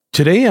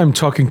Today I'm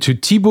talking to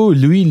Thibault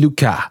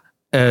Louis-Lucas,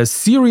 a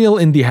serial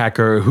indie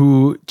hacker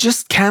who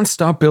just can't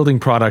stop building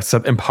products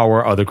that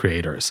empower other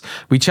creators.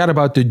 We chat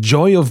about the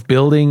joy of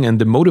building and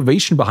the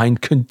motivation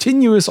behind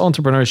continuous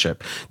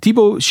entrepreneurship.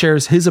 Thibault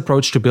shares his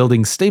approach to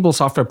building stable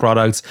software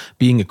products,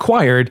 being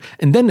acquired,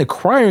 and then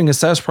acquiring a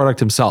SaaS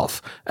product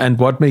himself, and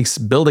what makes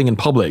building in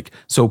public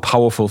so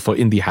powerful for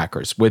indie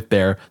hackers with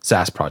their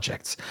SaaS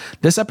projects.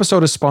 This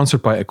episode is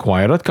sponsored by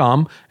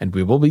Acquire.com, and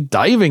we will be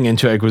diving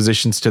into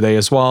acquisitions today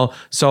as well.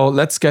 So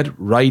let's get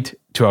right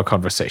to our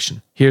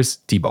conversation. Here's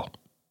Thibault.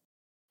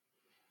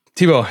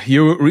 Thibault,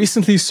 you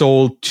recently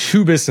sold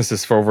 2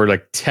 businesses for over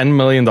like $10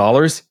 million,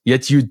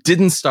 yet you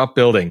didn't stop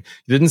building.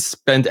 You didn't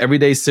spend every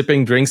day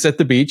sipping drinks at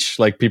the beach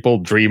like people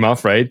dream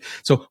of, right?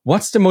 So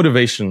what's the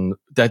motivation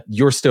that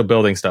you're still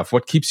building stuff?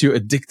 What keeps you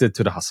addicted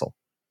to the hustle?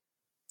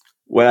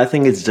 Well, I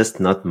think it's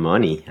just not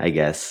money, I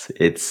guess.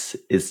 It's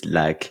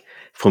like,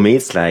 for me,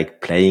 it's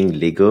like playing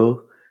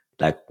Lego,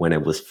 like when I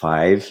was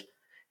 5.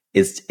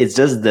 It's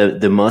just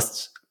the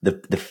most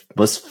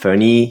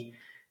funny,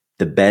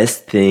 the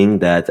best thing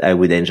that I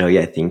would enjoy,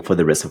 I think, for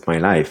the rest of my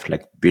life,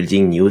 like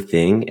building new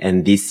thing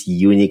and this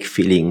unique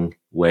feeling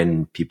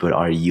when people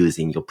are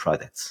using your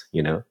products,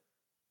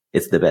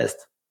 it's the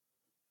best.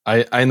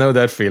 I know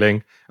that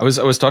feeling. I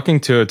was talking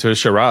to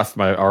Sharath,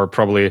 our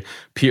probably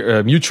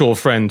mutual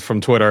friend from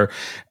Twitter,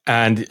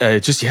 and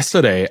just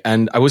yesterday,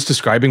 and I was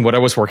describing what I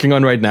was working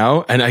on right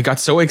now, and I got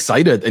so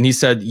excited. And he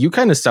said, "You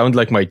kind of sound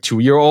like my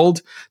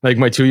 2-year-old, like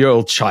my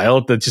 2-year-old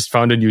child that just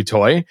found a new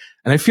toy."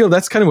 And I feel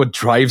that's kind of what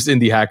drives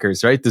indie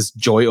hackers, right? This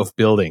joy of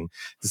building.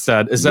 Is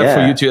that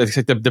for you too? It's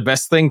like the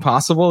best thing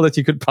possible that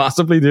you could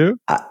possibly do?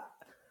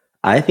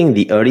 I think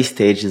the early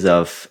stages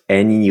of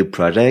any new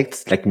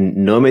project, like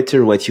no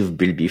matter what you've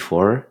built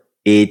before,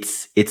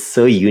 it's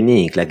so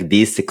unique, like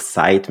this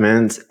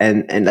excitement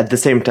and at the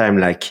same time,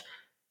 like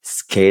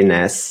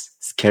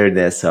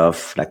scaredness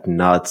of like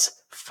not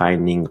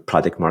finding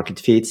product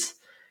market fits.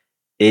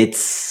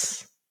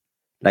 It's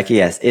like,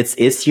 yes,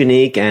 it's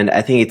unique. And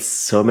I think it's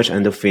so much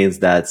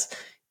endorphins that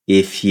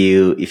if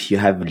you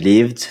have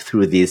lived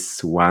through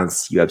this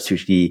once, you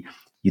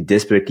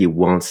desperately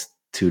want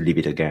to live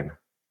it again.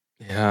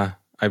 Yeah,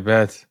 I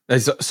bet.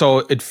 So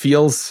it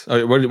feels,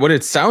 what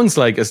it sounds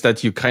like is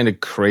that you kind of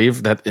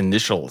crave that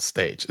initial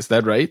stage. Is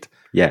that right?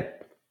 Yeah,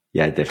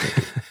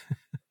 definitely.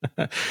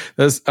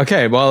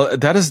 Okay. Well,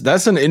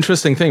 that's an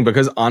interesting thing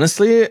because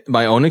honestly,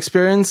 my own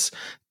experience,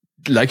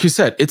 like you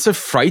said, it's a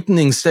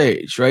frightening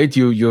stage, right?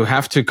 You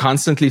have to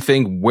constantly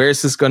think,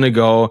 where's this going to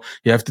go?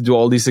 You have to do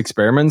all these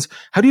experiments.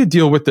 How do you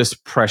deal with this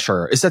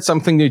pressure? Is that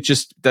something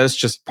that's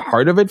just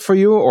part of it for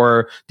you?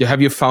 Or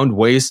have you found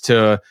ways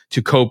to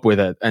cope with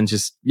it and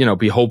just,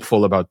 be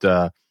hopeful about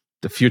the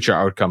future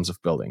outcomes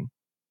of building?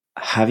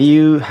 Have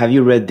you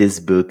read this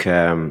book?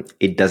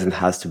 It doesn't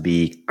have to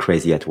be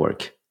crazy at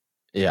work.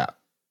 Yeah.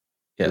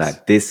 Yes.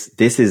 Like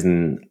this is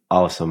an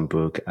awesome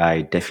book.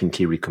 I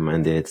definitely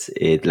recommend it.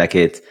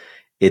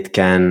 It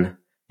can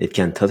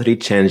totally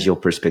change your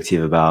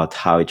perspective about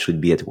how it should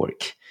be at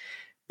work.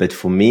 But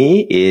for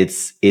me,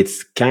 it's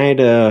kind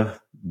of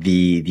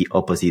the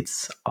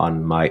opposites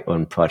on my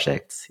own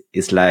projects.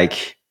 It's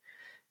like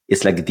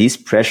this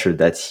pressure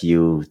that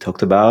you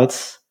talked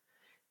about.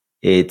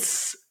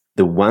 It's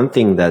the one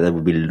thing that I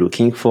would be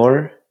looking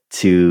for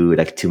to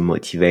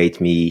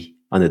motivate me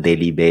on a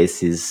daily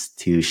basis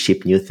to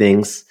ship new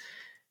things,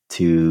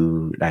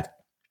 to like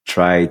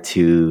try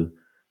to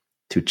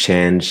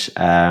change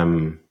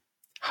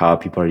how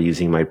people are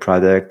using my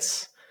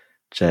products,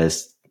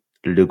 just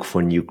look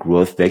for new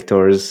growth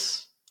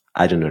vectors.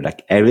 I don't know,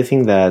 like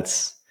everything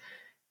that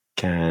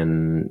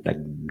can like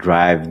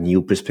drive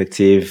new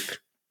perspective,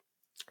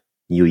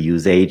 new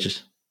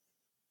usage,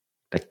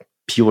 like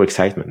pure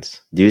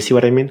excitement. Do you see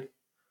what I mean?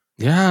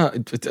 Yeah,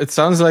 it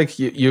sounds like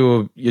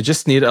you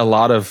just need a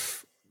lot of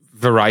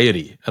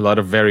variety, a lot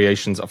of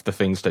variations of the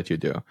things that you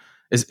do.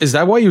 Is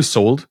that why you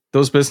sold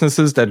those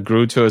businesses that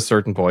grew to a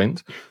certain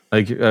point?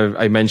 Like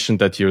I mentioned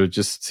that you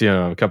just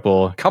a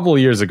couple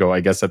years ago, I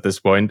guess at this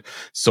point,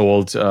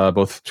 sold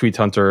both Tweet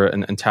Hunter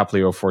and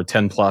Taplio for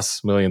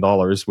 $10+ million,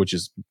 which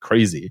is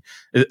crazy.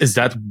 Is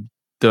that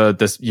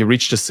you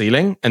reached a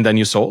ceiling and then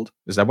you sold?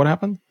 Is that what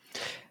happened?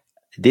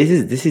 This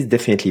is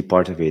definitely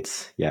part of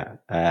it, yeah,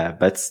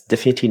 but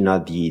definitely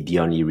not the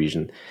only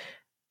reason.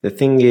 The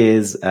thing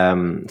is,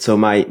 so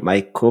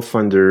my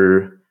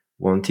co-founder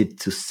wanted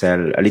to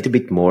sell a little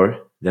bit more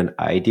than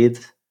I did.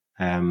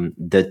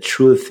 The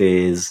truth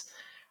is,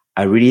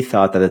 I really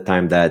thought at the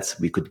time that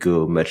we could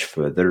go much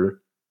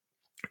further,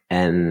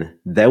 and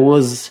there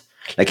was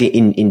like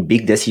in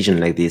big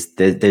decision like this,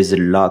 there's a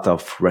lot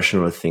of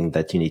rational thing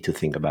that you need to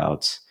think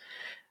about.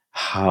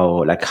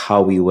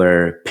 How we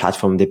were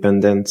platform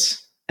dependent,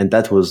 and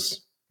that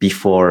was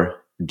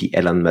before the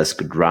Elon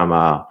Musk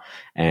drama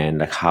and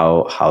like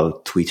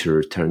how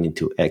Twitter turned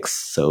into X.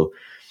 So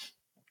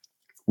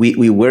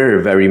we were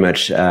very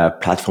much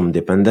platform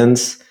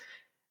dependent,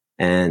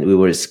 and we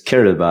were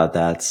scared about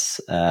that.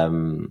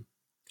 And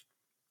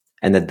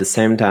at the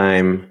same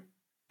time,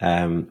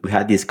 we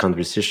had this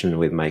conversation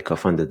with my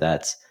co-founder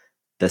that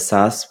the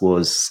SaaS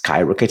was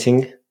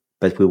skyrocketing,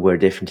 but we were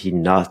definitely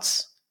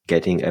not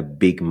getting a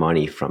big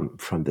money from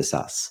the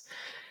SaaS.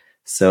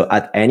 So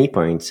at any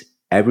point,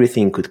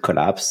 everything could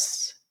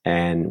collapse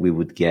and we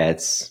would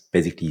get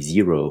basically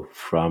zero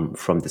from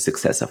the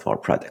success of our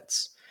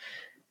products.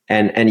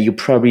 And you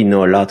probably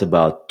know a lot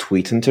about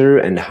Twitter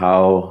and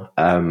how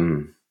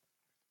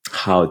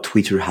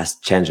Twitter has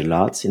changed a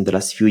lot in the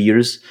last few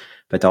years.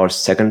 But our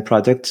second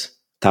product,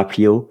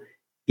 Taplio,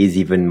 is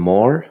even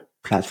more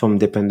platform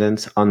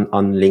dependent on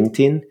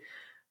LinkedIn,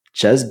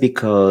 just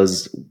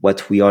because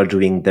what we are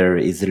doing there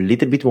is a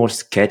little bit more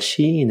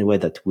sketchy in a way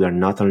that we are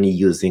not only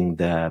using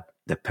the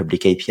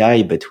public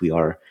API, but we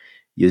are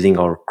using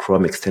our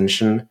Chrome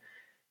extension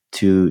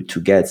to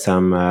get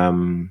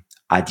some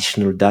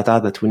additional data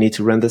that we need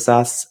to run the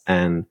SaaS.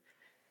 And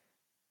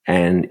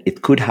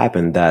it could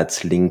happen that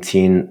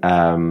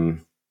LinkedIn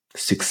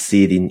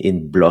succeed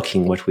in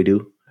blocking what we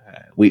do.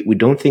 We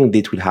don't think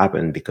that will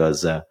happen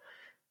because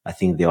I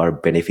think they are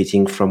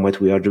benefiting from what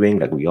we are doing.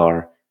 Like we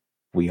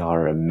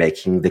are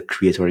making the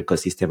creator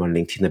ecosystem on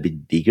LinkedIn a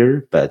bit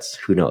bigger, but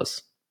who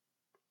knows?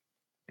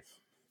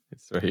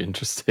 It's very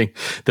interesting.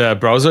 The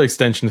browser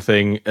extension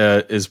thing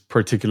is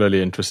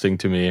particularly interesting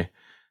to me.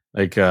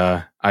 Like,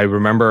 I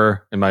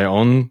remember in my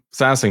own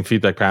SaaS and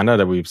Feedback Panda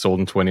that we sold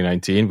in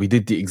 2019, we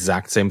did the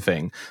exact same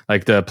thing.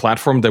 Like the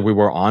platform that we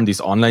were on,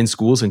 these online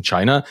schools in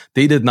China,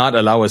 they did not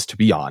allow us to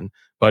be on.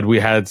 But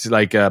we had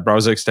like a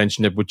browser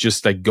extension that would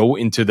just like go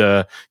into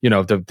the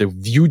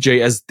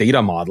Vue.js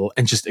data model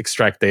and just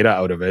extract data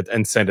out of it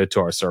and send it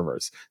to our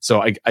servers.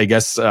 So I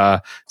guess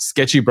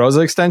sketchy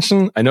browser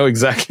extension, I know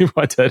exactly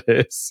what that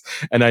is.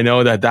 And I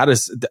know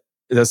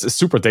that's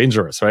super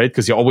dangerous, right?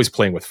 Because you're always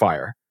playing with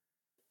fire.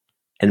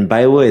 And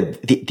by the way,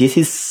 this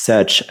is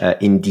such an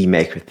indie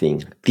maker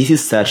thing. This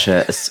is such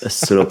a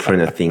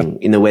solopreneur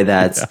thing in a way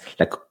that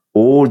like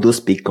all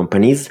those big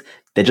companies,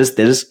 they just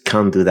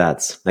can't do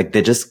that. Like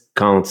they just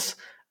can't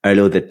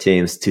allow the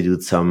teams to do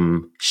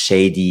some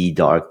shady,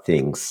 dark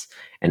things.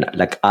 And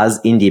like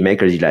as indie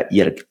makers, like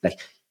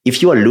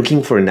if you are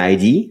looking for an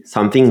idea,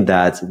 something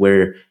that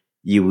where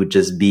you would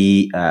just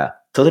be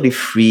totally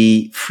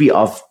free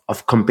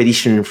of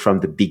competition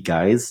from the big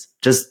guys,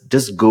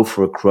 just go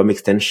for a Chrome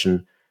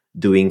extension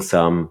doing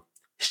some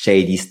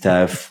shady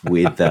stuff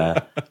with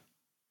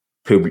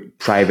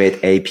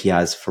private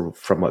APIs from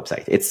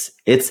website.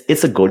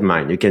 It's a gold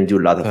mine. You can do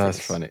a lot of things.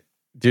 That's funny.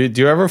 Do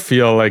you ever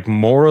feel like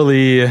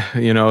morally,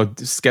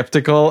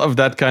 skeptical of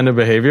that kind of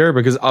behavior?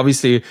 Because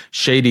obviously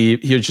shady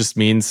here just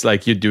means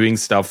like you're doing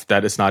stuff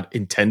that is not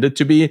intended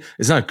to be.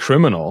 It's not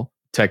criminal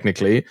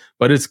technically,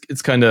 but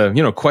it's kind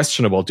of,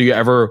 questionable. Do you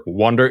ever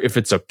wonder if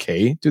it's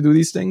okay to do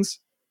these things?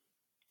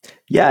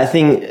 Yeah, I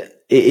think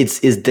it's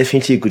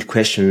definitely a good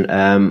question.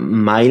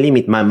 My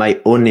limit, my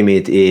own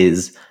limit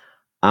is,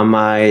 am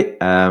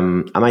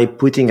I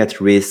putting at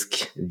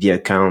risk the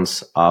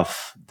accounts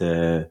of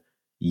the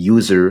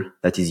user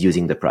that is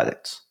using the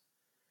product?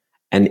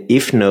 And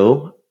if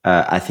no,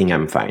 I think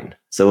I'm fine.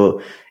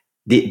 So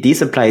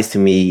this applies to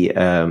me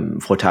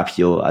for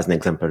Tapio as an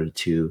example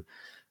to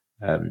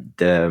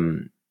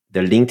the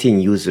LinkedIn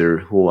user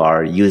who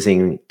are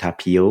using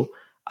Tapio.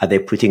 Are they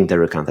putting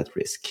their account at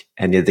risk?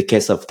 And in the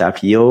case of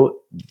Tapio,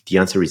 the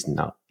answer is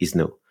no.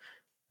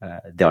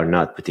 They are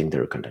not putting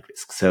their account at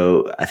risk.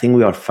 So I think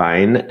we are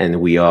fine,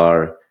 and we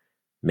are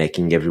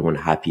making everyone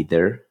happy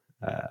there.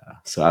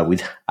 So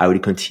I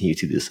would continue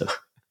to do so.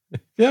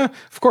 Yeah,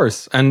 of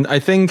course. And I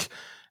think,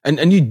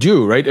 and you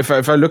do, right?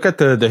 If I look at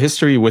the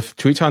history with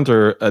Tweet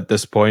Hunter at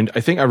this point, I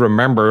think I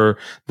remember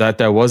that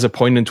there was a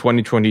point in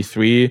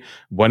 2023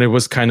 when it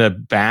was kind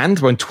of banned,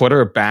 when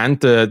Twitter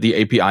banned the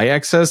API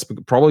access,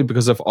 probably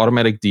because of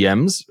automatic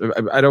DMs.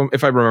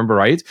 If I remember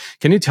right.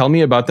 Can you tell me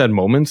about that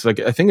moment?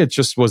 Like, I think it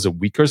just was a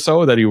week or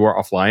so that you were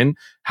offline.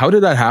 How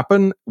did that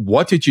happen?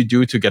 What did you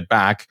do to get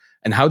back?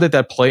 And how did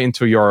that play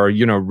into your,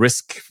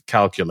 risk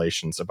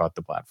calculations about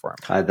the platform?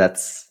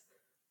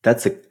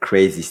 That's a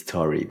crazy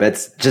story,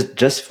 but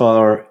just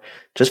for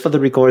the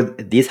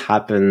record, this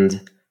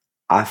happened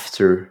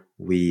after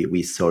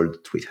we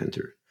sold Tweet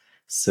Hunter.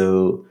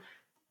 So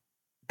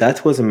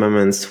that was a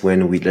moment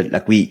when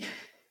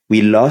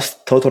we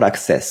lost total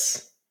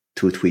access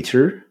to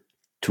Twitter,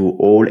 to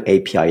all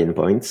API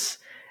endpoints.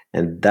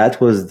 And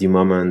that was the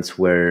moment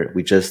where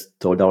we just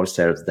told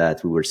ourselves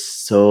that we were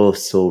so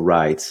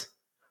right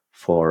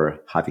for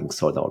having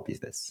sold our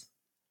business.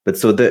 But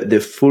so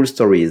the full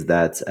story is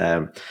that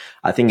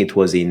I think it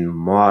was in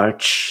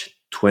March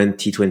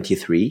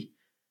 2023,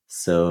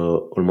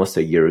 so almost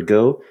a year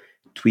ago,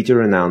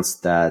 Twitter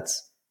announced that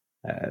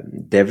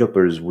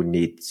developers would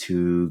need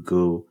to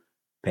go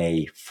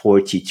pay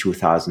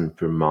 $42,000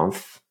 per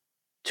month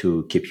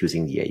to keep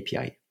using the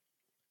API.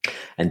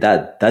 And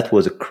that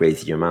was a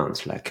crazy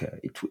amount. Like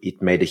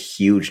it made a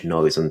huge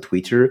noise on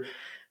Twitter.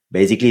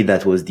 Basically,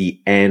 that was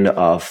the end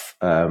of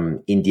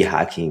indie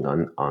hacking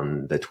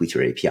on the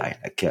Twitter API.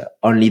 Like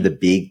only the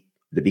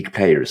big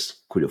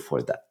players could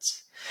afford that.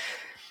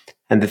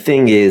 And the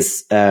thing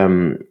is,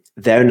 they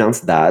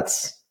announced that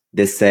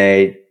they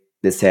said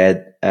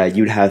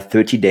you'll have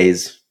 30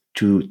 days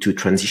to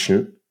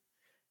transition.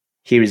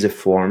 Here is a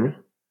form,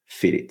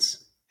 fill it.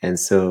 And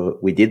so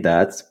we did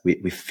that.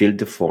 We filled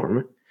the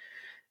form,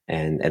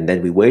 and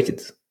then we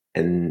waited.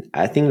 And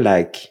I think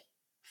like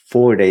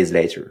 4 days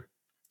later,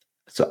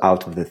 so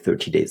out of the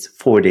 30 days,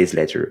 4 days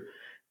later,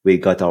 we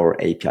got our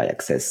API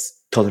access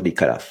totally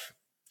cut off,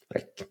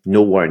 like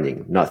no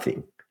warning,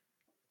 nothing.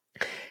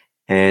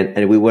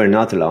 And we were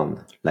not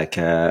alone. Like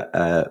 2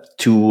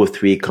 or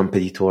 3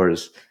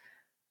 competitors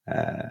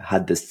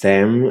had the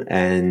same,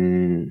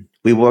 and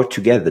we worked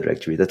together.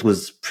 Actually, that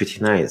was pretty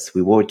nice.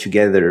 We worked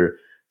together,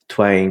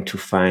 trying to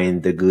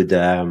find the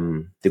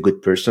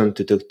good person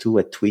to talk to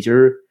at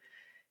Twitter.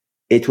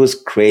 It was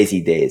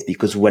crazy days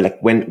because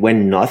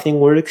when nothing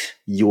works,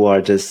 you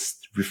are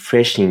just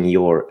refreshing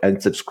your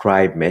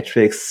unsubscribe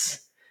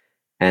metrics,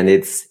 and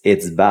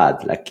it's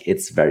bad. Like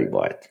it's very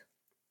bad.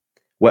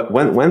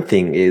 One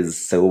thing is,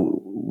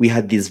 so we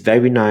had this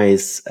very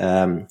nice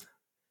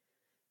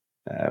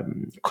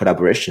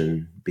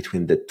collaboration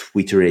between the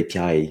Twitter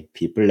API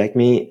people like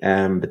me,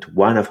 but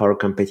one of our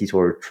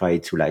competitors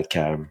tried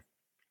to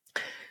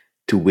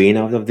to win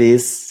out of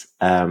this,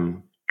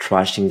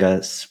 trashing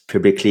us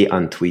publicly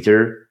on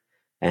Twitter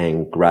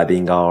and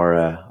grabbing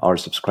our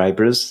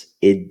subscribers.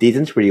 It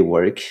didn't really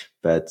work,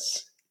 but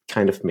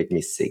kind of made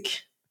me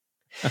sick.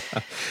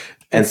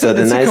 And so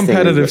the it's nice a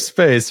competitive thing is,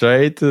 space,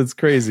 right? It's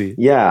crazy.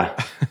 yeah,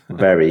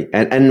 very.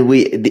 And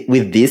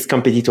with this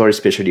competitor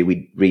especially,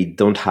 we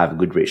don't have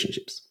good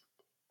relationships.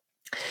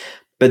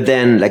 But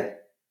then, like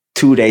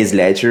 2 days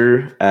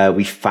later,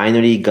 we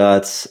finally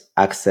got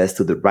access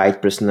to the right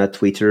person at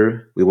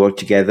Twitter. We worked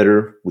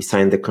together. We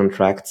signed the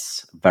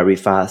contracts very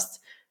fast,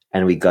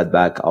 and we got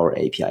back our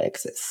API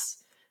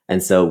access.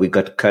 And so we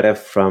got cut off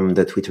from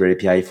the Twitter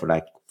API for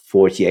like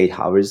 48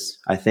 hours,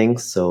 I think.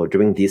 So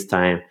during this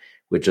time,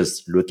 we're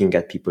just looking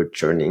at people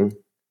churning,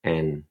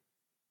 and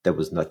there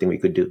was nothing we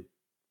could do.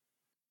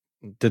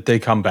 Did they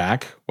come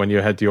back when you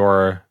had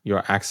your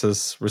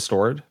access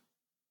restored?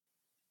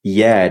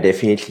 Yeah,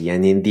 definitely.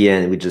 And in the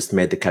end, we just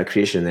made the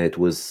calculation, and it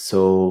was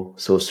so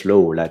slow.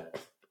 Like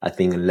I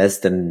think less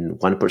than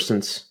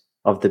 1%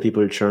 of the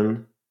people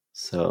churn.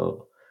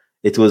 So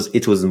it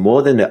was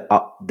more than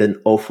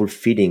than awful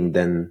feeling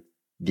than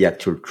the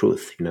actual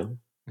truth, you know?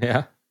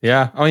 Yeah.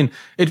 Yeah. I mean,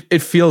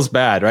 it feels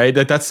bad, right?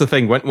 That's the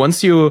thing.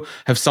 Once you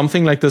have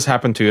something like this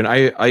happen to you, and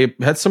I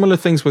had similar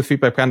things with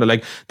Feedback Panda,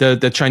 like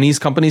the Chinese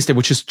companies, they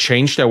would just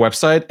change their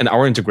website and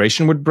our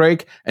integration would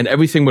break and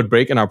everything would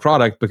break in our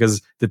product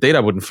because the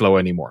data wouldn't flow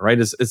anymore, right?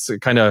 It's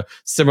kind of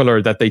similar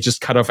that they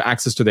just cut off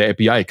access to their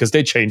API because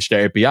they changed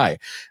their API.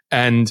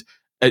 And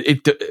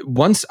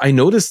once I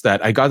noticed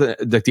that, I got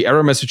that the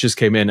error messages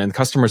came in and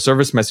customer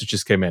service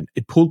messages came in,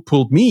 it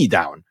pulled me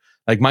down.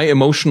 Like my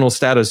emotional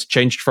status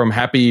changed from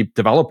happy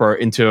developer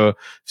into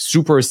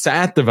super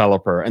sad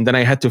developer. And then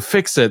I had to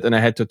fix it and I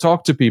had to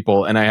talk to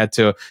people and I had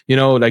to,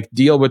 like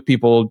deal with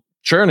people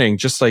churning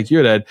just like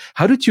you did.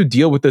 How did you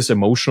deal with this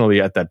emotionally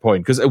at that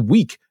point? Because a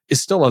week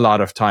is still a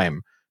lot of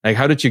time. Like,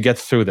 how did you get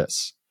through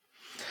this?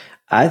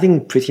 I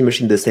think pretty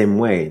much in the same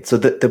way. So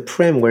the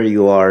problem where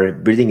you are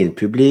building in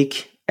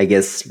public, I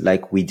guess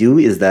like we do,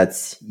 is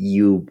that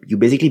you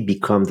basically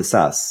become the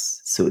SaaS.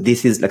 So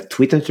this is like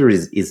Twitter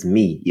is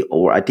me,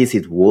 or at least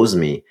it was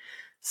me.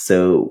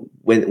 So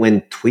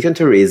when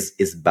Twitter is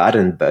bad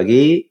and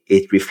buggy,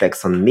 it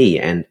reflects on me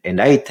and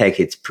I take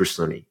it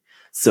personally.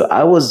 So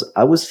I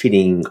was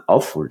feeling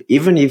awful,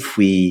 even if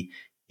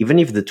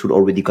the tool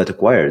already got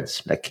acquired,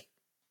 like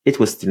it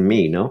was still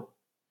me, you know?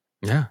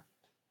 Yeah.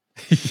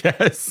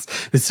 Yes.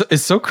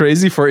 It's so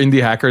crazy for indie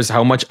hackers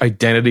how much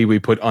identity we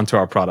put onto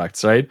our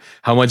products, right?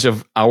 How much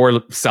of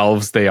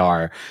ourselves they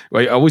are.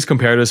 I always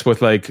compare this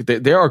with like,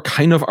 they are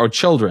kind of our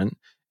children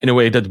in a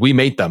way that we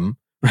made them,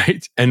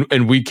 right?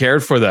 And we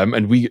cared for them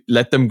and we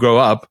let them grow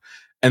up.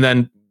 And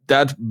then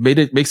that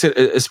makes it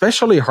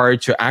especially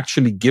hard to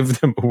actually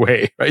give them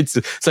away, right?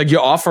 It's like you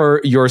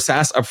offer your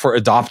SaaS up for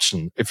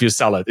adoption if you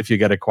sell it, if you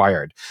get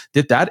acquired.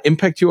 Did that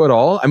impact you at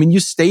all? I mean, you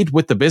stayed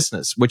with the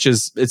business,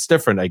 it's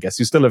different, I guess.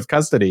 You still have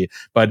custody,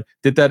 but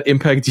did that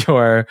impact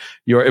your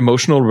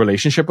emotional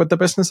relationship with the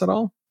business at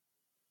all?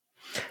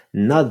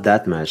 Not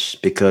that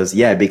much because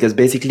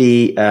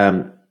basically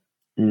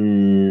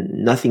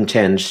nothing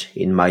changed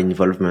in my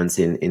involvements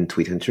in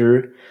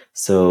Twitter.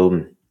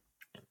 So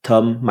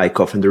Tom, my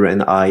co-founder,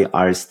 and I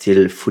are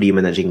still fully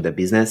managing the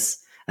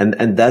business.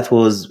 And that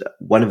was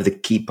one of the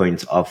key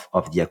points of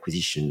the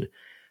acquisition.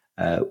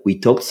 We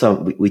talked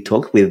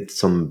with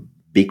some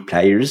big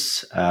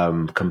players,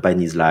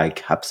 companies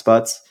like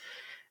HubSpot,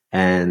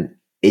 and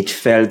it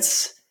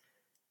felt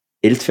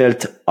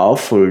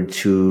awful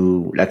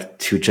to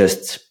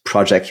just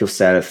project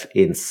yourself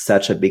in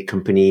such a big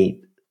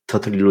company,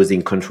 totally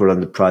losing control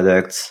on the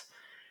product,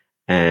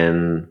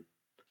 and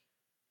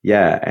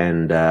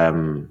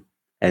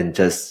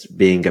just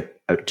being a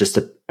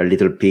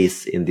little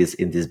piece in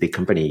this big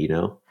company, you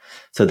know.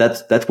 So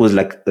that was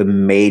like a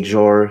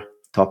major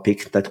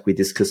topic that we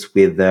discussed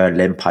with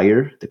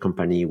Lempire, the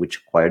company which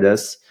acquired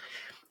us.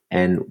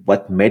 And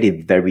what made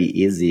it very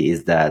easy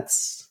is that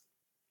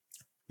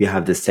we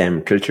have the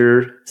same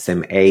culture,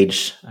 same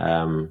age.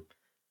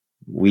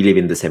 We live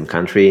in the same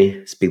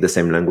country, speak the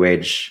same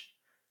language.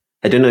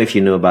 I don't know if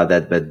you know about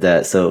that,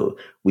 but so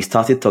we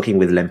started talking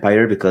with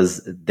L'Empire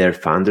because their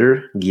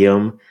founder,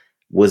 Guillaume,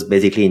 was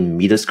basically in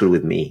middle school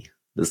with me.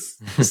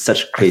 This is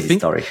such a crazy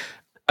story.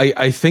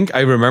 I think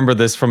I remember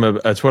this from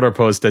a Twitter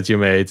post that you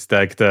made,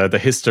 like the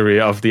history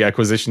of the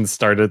acquisition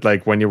started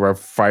like when you were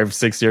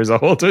 5-6 years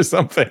old or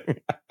something.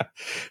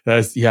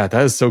 That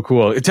is so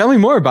cool. Tell me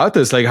more about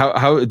this. Like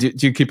how do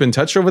you keep in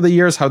touch over the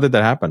years? How did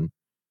that happen?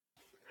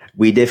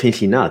 We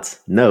definitely not.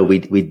 No, we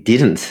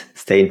didn't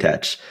stay in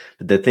touch.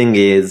 But the thing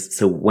is,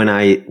 so when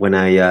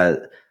I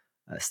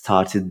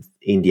started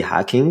indie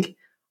hacking,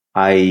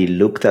 I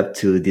looked up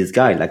to this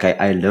guy. Like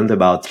I learned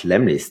about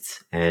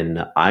Lemlist,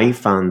 and I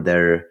found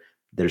their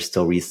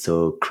stories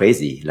so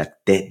crazy. Like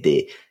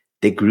they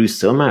grew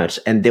so much,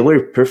 and they were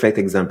a perfect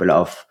example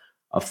of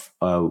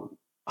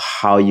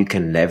how you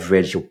can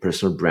leverage your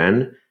personal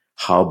brand,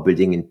 how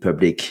building in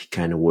public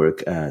can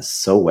work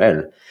so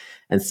well.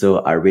 And so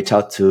I reached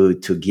out to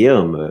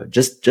Guillaume,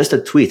 just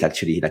a tweet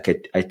actually. Like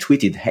I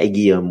tweeted, "Hey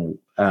Guillaume,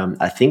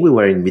 I think we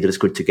were in middle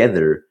school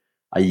together.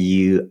 Are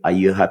you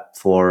up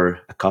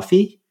for a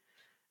coffee?"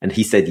 And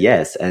he said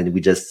yes. And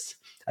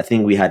I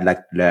think we had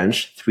like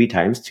lunch 3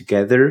 times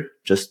together,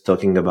 just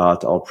talking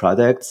about our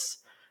products.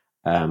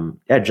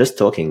 Just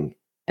talking.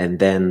 And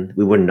then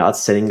we were not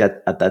selling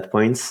at that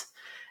point.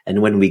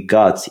 And when we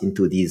got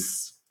into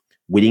this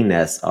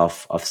willingness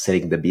of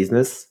selling the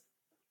business,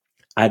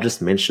 I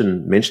just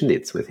mentioned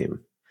it with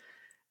him.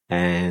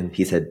 And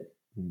he said,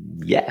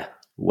 yeah,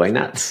 why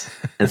not?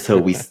 And so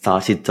we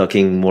started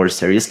talking more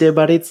seriously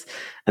about it.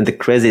 And the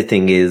crazy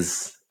thing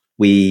is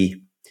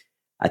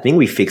I think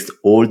we fixed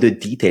all the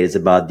details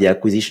about the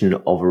acquisition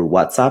over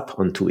WhatsApp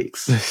on 2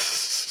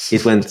 weeks.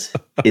 It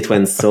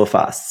went so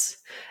fast.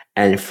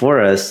 And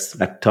for us,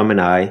 like Tom and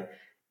I,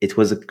 it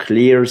was a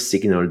clear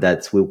signal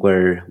that we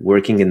were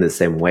working in the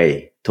same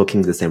way,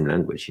 talking the same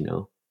language, you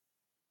know?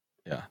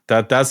 Yeah,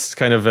 that's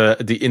kind of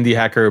the indie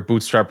hacker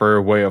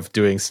bootstrapper way of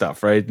doing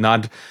stuff, right?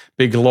 Not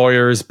big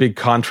lawyers, big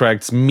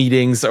contracts,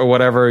 meetings or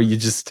whatever. You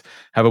just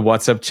have a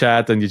WhatsApp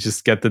chat and you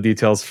just get the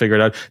details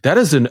figured out. That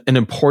is an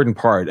important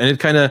part. And it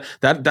kind of,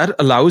 that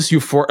allows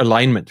you for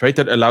alignment, right?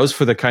 That allows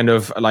for the kind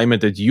of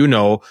alignment that you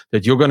know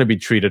that you're going to be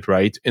treated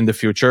right in the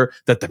future,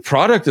 that the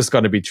product is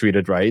going to be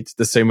treated right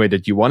the same way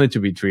that you want it to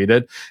be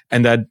treated,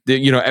 and that,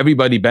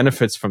 everybody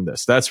benefits from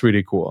this. That's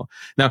really cool.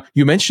 Now,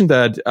 you mentioned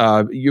that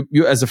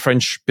you as a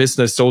French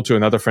business sold to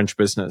another French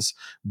business.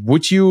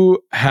 Would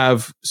you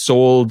have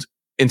sold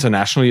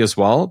internationally as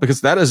well?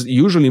 Because that is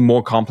usually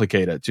more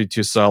complicated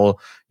to sell,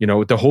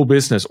 the whole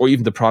business or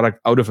even the product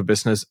out of a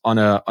business on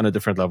a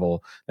different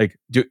level. Like,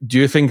 do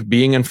you think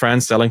being in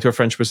France, selling to a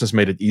French business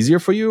made it easier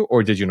for you,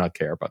 or did you not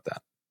care about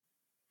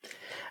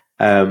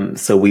that?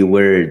 So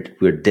we're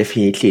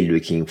definitely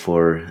looking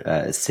for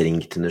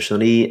selling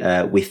internationally.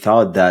 We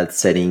thought that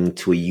selling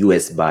to a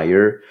US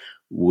buyer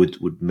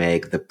would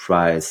make the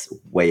price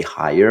way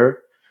higher.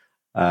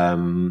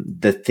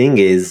 The thing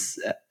is,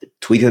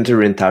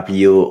 Twitter and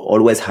Tapio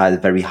always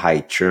had very high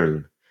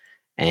churn,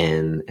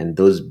 and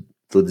those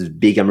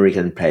big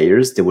American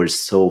players, they were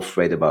so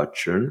afraid about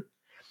churn.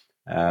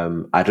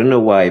 I don't know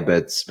why,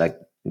 but like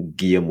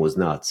Guillaume was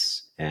not,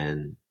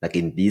 and like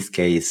in this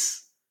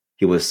case,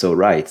 he was so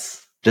right.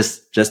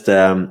 Just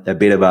a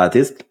bit about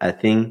this. I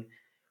think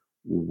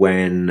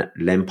when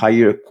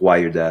L'Empire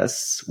acquired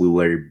us, we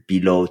were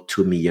below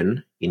 2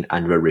 million in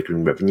annual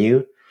recurring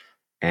revenue.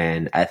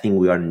 And I think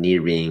we're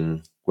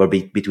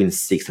between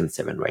 6 and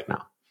 7 right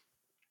now.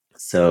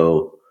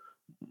 So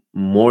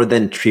more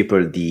than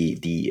triple the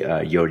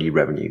yearly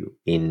revenue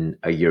in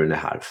a year and a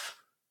half.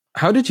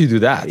 How did you do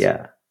that?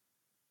 Yeah.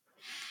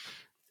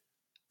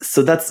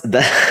 So that's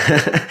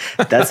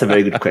a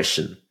very good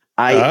question.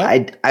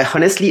 I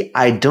honestly,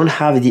 I don't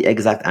have the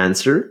exact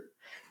answer.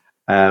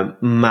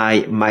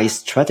 My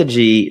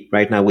strategy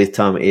right now with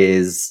Tom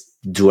is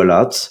do a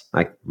lot,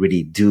 like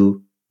really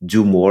do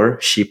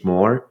more, ship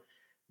more.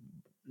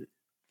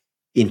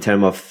 In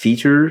terms of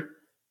feature,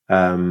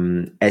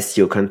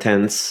 SEO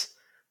contents,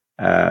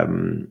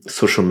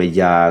 social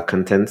media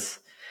contents.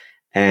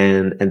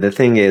 And the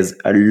thing is,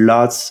 a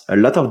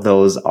lot of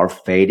those are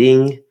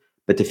fading,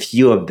 but a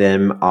few of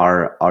them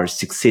are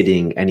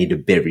succeeding, and in a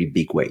very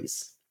big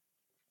ways.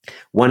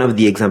 One of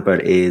the example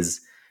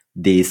is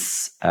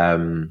this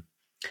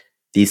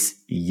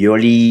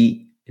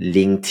yearly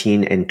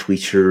LinkedIn and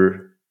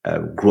Twitter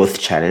growth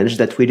challenge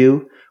that we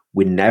do.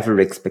 We never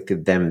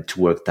expected them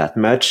to work that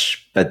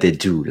much, but they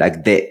do.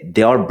 Like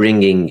they are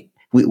bringing,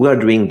 we are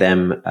doing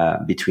them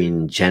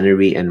between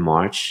January and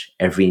March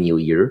every new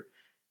year.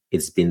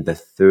 It's been the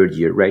 3rd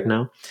year right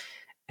now.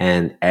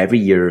 And every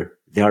year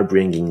they are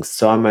bringing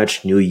so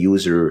much new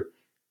user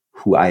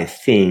who I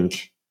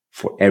think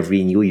for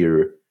every new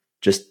year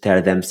just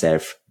tell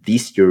themselves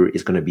this year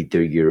is going to be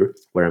their year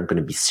where I'm going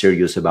to be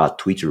serious about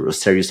Twitter or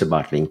serious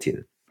about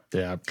LinkedIn.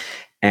 Yeah.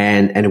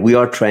 And we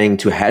are trying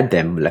to help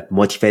them, like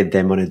motivate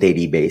them on a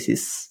daily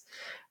basis.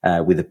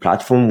 with the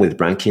platform, with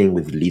ranking,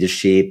 with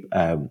leadership,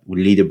 with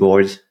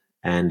leaderboard,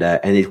 and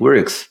it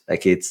works.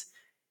 Like it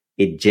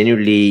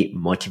genuinely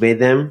motivates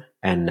them,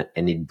 and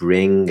it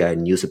bring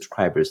new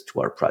subscribers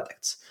to our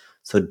products.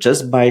 So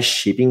just by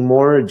shipping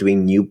more,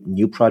 doing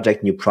new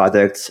project, new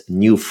products,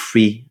 new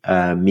free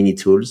mini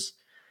tools,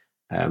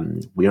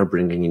 we are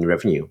bringing in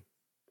revenue.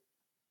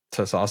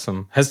 That's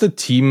awesome. Has the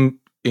team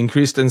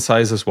increased in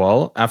size as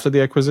well after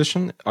the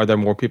acquisition? Are there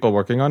more people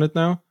working on it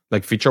now,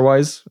 like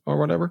feature-wise or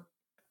whatever?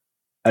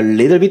 A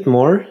little bit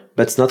more,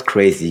 but it's not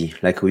crazy.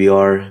 Like we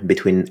are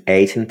between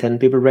 8 and 10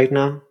 people right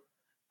now.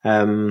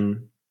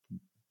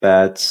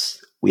 But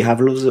we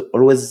have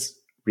always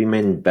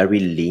remained very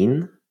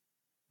lean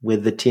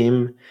with the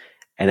team.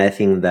 And I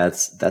think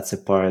that's a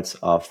part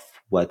of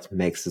what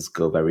makes us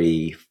go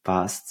very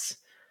fast,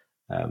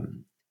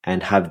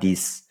 and have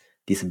this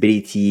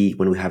ability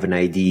when we have an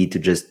idea to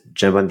just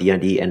jump on the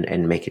idea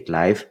and make it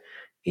live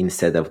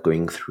instead of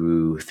going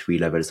through 3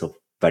 levels of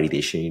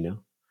validation, you know?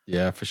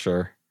 Yeah, for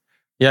sure.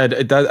 Yeah,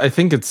 I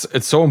think it's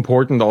so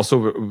important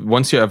also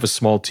once you have a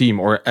small team,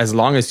 or as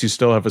long as you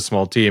still have a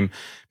small team,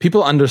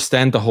 people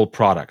understand the whole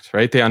product,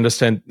 right? They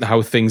understand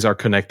how things are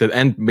connected.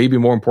 And maybe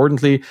more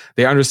importantly,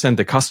 they understand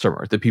the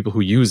customer, the people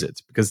who use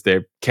it, because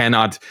they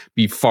cannot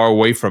be far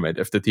away from it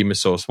if the team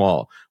is so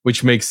small,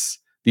 which makes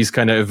these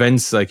kind of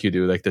events like you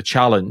do, like the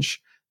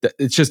challenge,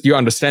 it's just you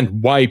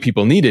understand why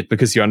people need it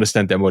because you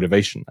understand their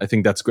motivation. I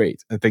think that's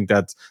great. I think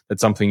that's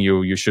something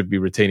you should be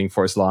retaining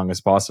for as long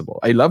as possible.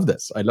 I love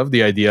this. I love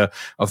the idea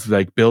of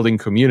like building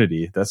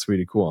community. That's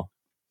really cool.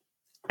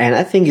 And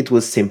I think it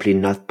was simply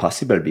not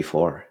possible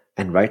before.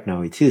 And right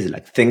now it is,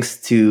 like,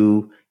 thanks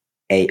to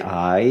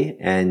AI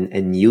and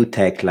new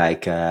tech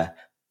like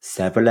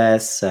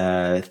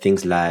serverless,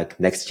 things like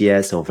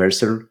Next.js or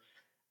Versal.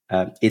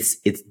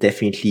 It's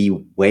definitely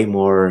way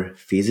more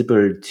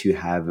feasible to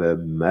have a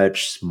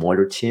much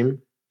smaller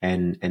team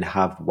and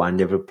have one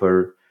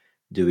developer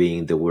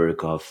doing the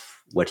work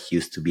of what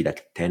used to be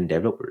like 10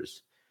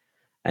 developers.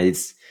 And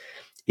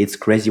it's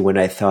crazy when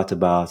I thought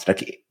about,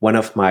 like, one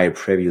of my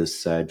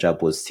previous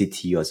job was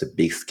CTO as a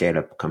big scale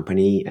up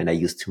company, and I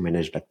used to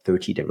manage like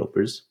 30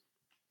 developers,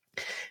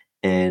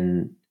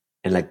 and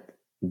like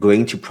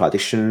going to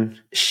production,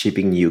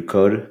 shipping new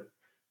code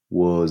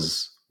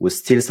was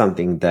still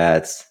something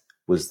that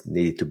was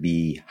needed to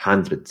be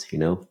handled, you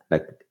know,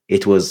 like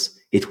it was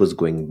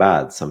going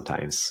bad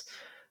sometimes,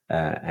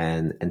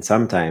 and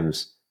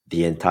sometimes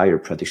the entire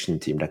production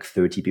team, like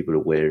 30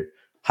 people,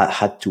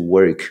 had to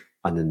work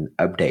on an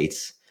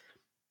update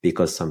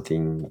because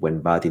something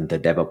went bad in the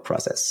DevOps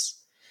process.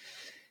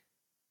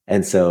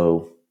 And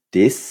so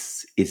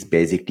this is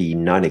basically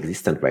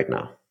non-existent right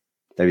now.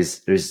 There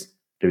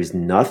is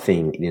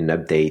nothing in an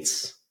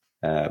update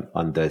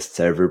on the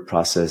server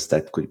process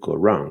that could go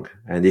wrong,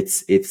 and it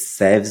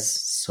saves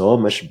so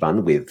much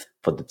bandwidth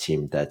for the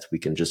team that we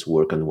can just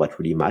work on what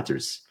really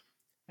matters.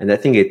 And I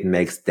think it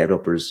makes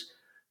developers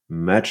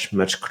much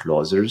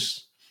closer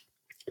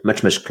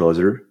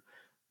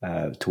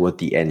toward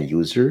the end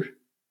user.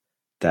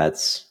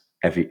 That's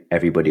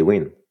everybody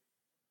win.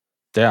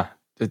 Yeah,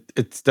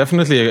 it's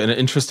definitely an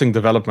interesting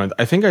development.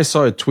 I think I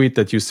saw a tweet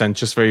that you sent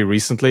just very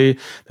recently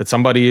that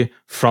somebody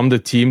from the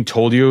team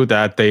told you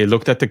that they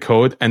looked at the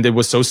code and it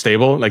was so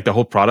stable, like the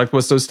whole product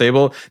was so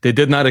stable. They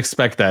did not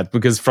expect that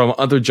because from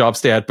other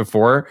jobs they had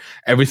before,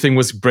 everything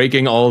was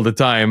breaking all the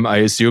time. I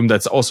assume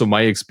that's also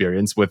my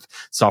experience with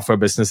software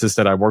businesses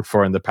that I worked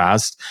for in the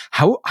past.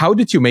 How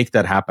did you make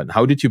that happen?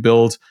 How did you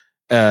build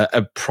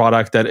a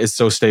product that is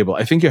so stable?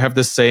 I think you have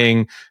this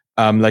saying,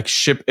 like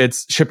ship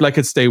like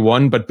it's day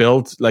one, but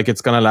build like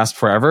it's gonna last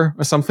forever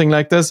or something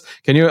like this.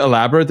 Can you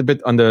elaborate a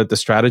bit on the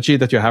strategy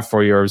that you have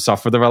for your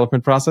software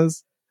development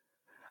process?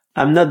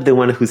 I'm not the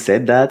one who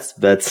said that,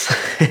 but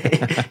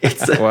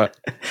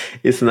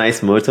it's a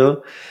nice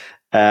motto.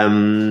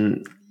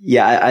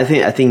 Yeah, I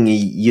think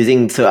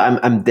using, so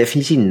I'm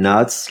definitely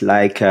not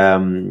like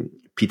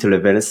Peter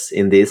Levels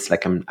in this.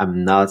 Like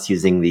I'm not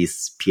using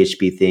this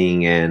PHP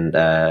thing and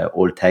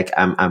old tech.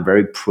 I'm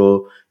very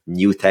pro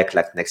new tech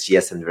like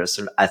Next.js and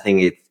Versal. I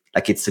think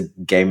it's a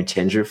game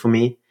changer for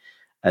me.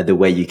 The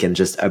way you can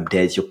just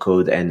update your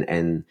code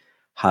and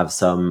have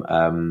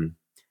some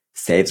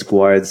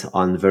safeguards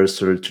on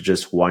Versal to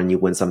just warn you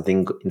when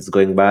something is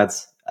going bad.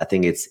 I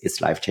think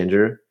it's life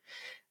changer.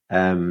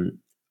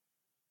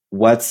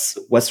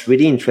 What's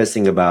really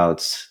interesting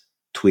about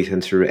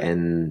Twitter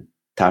and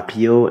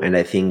Tapio, and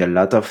I think a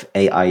lot of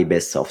AI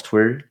based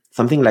software,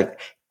 something like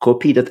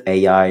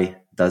Copy.ai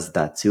does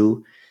that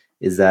too,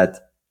 is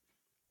that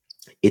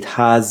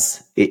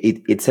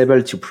it's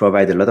able to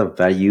provide a lot of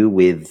value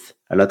with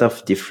a lot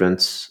of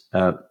different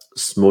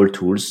small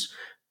tools,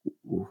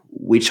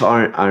 which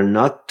are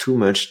not too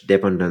much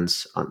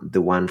dependent on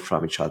the one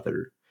from each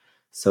other.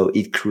 So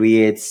it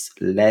creates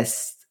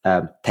less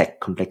tech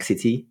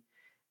complexity,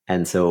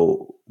 and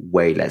so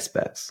way less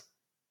bugs.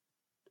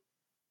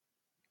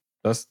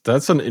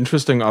 That's an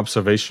interesting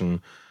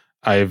observation.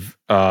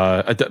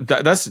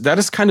 That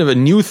is kind of a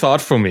new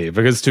thought for me,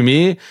 because to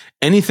me,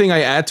 anything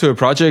I add to a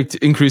project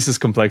increases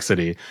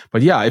complexity.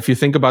 But yeah, if you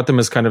think about them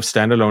as kind of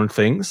standalone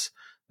things,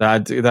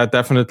 that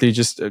definitely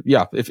just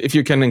if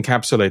you can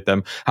encapsulate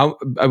them. How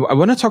I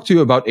want to talk to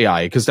you about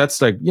AI, because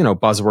that's like,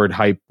 buzzword,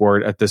 hype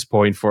word at this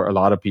point for a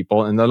lot of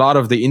people, and a lot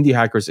of the indie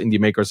hackers, indie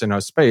makers in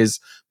our space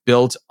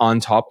built on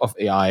top of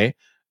AI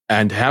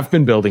and have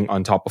been building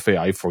on top of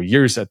AI for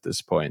years at this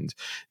point.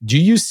 Do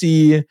you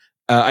see?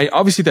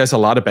 Obviously, there's a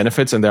lot of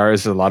benefits and there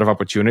is a lot of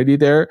opportunity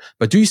there,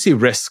 but do you see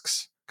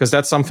risks? Because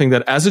that's something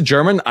that, as a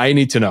German, I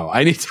need to know.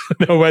 I need to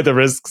know where the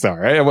risks are.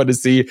 Right? I want to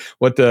see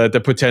what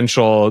the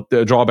potential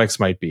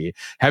drawbacks might be.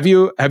 Have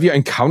you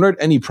encountered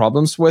any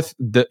problems with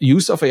the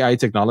use of AI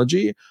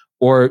technology,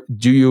 or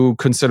do you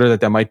consider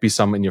that there might be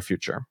some in your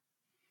future?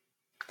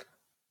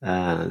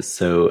 I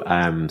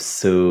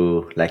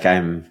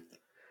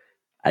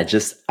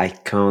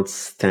can't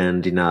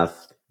stand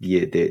enough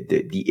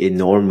the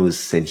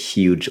enormous and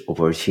huge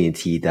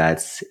opportunity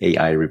that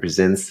AI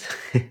represents.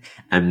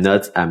 I'm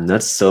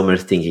not so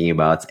much thinking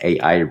about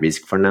AI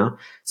risk for now.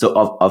 So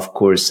of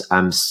course,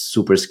 I'm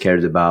super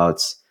scared about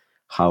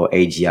how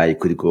AGI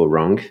could go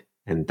wrong.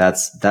 And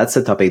that's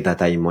a topic that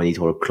I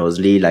monitor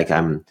closely. Like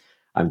I'm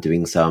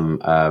doing some,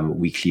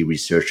 weekly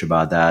research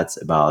about that,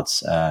 about,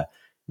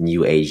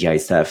 new AGI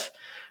stuff.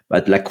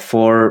 But like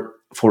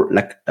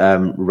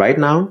right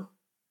now,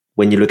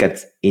 when you look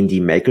at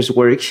indie makers'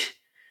 work,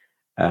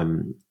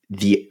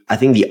 I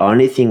think the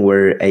only thing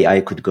where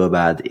AI could go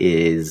bad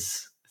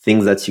is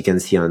things that you can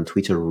see on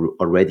Twitter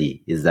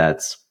already, is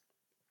that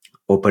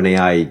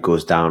OpenAI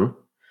goes down,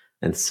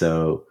 and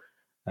so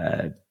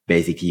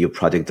basically your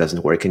product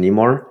doesn't work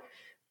anymore,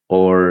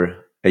 or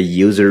a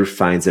user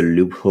finds a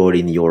loophole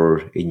in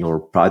your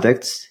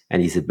product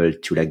and is able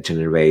to like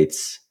generate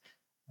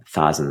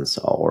thousands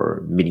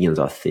or millions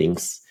of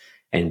things,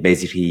 and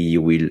basically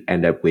you will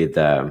end up with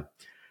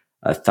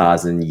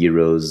 1,000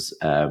 euros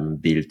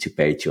bill to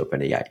pay to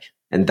OpenAI.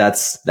 And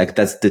that's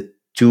the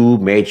two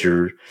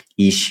major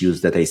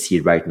issues that I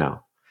see right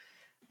now.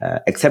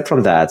 Except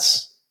from that,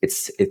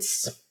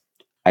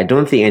 I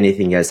don't think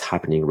anything else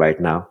happening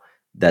right now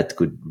that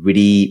could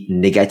really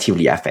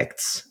negatively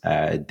affect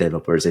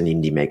developers and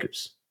indie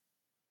makers.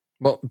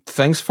 Well,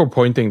 thanks for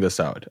pointing this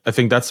out. I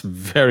think that's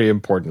very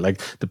important.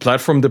 Like the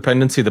platform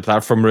dependency, the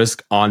platform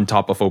risk on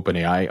top of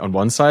OpenAI on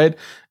one side,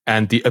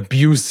 and the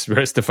abuse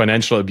risk, the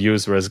financial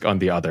abuse risk on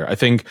the other. I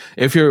think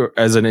if you're,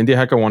 as an indie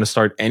hacker, want to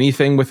start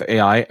anything with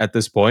AI at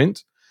this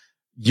point,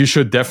 you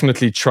should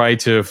definitely try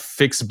to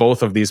fix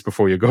both of these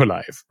before you go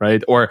live,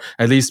 right? Or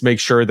at least make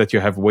sure that you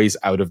have ways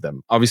out of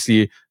them.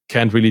 Obviously,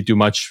 can't really do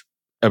much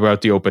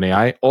about the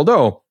OpenAI,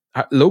 although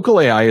local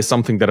AI is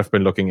something that I've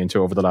been looking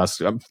into over the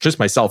last, just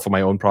myself for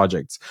my own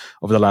projects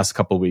over the last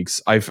couple of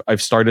weeks.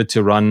 I've started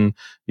to run,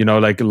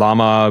 like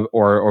Llama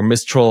or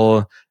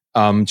Mistral,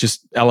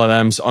 just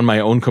LLMs on my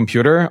own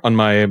computer on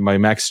my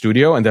Mac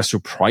Studio, and they're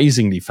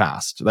surprisingly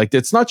fast. Like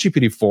it's not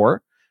GPT-4,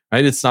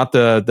 right? It's not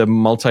the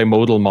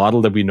multimodal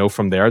model that we know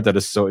from there that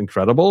is so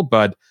incredible,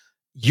 but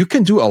you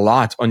can do a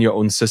lot on your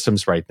own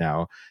systems right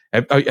now.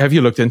 Have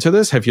you looked into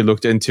this? Have you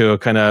looked into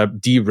kind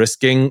of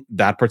de-risking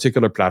that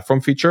particular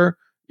platform feature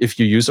if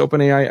you use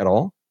OpenAI at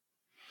all?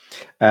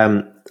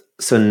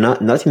 So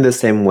not in the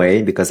same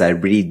way, because I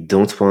really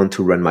don't want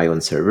to run my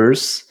own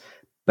servers.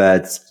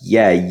 But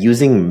yeah,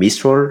 using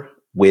Mistral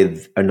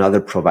with another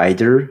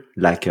provider,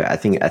 like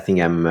I've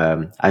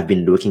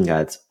been looking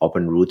at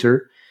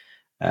OpenRouter.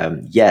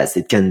 Yes,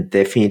 it can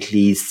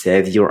definitely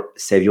save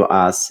your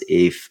ass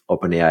if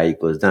OpenAI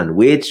goes down,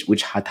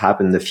 which had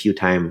happened a few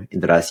times in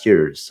the last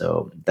year.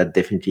 So that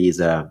definitely is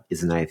a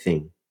nice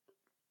thing.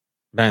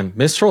 Man,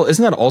 Mistral,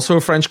 isn't that also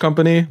a French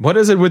company? What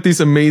is it with these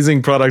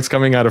amazing products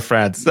coming out of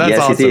France? That's yes,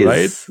 awesome, it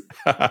is.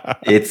 Right?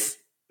 It's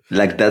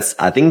like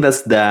I think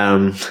that's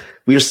the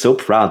we're so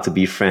proud to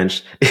be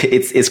French.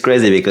 It's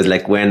crazy because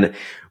like when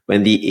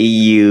the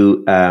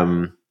EU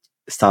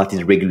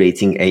started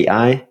regulating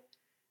AI,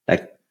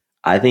 like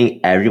I think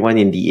everyone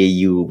in the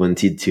EU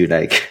wanted to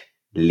like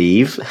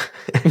leave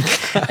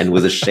and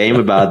was ashamed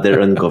about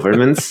their own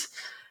governments.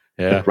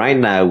 Yeah. But right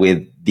now,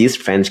 with this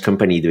French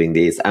company doing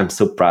this, I'm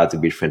so proud to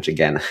be French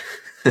again.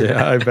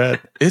 Yeah, I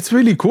bet it's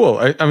really cool.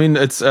 I mean,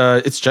 it's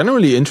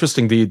generally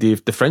interesting. The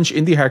French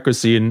indie hacker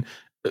scene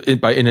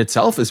in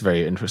itself is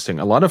very interesting.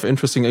 A lot of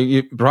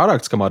interesting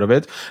products come out of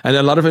it, and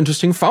a lot of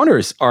interesting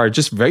founders are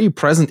just very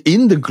present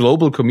in the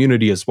global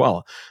community as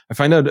well. I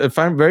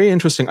find very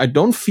interesting. I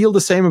don't feel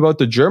the same about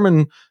the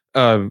German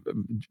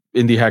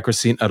indie hacker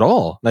scene at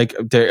all. Like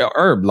there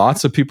are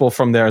lots of people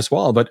from there as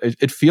well, but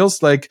it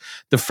feels like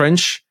the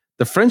French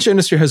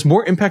industry has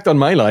more impact on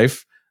my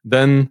life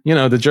than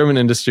the German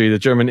industry, the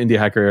German indie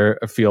hacker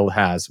field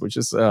has, which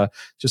is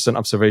just an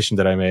observation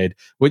that I made.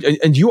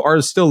 And you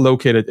are still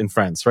located in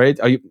France, right?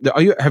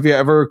 Have you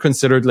ever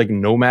considered like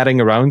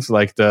nomading around,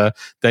 like the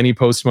Danny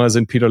Postmas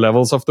and Peter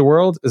Levels of the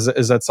world?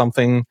 Is that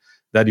something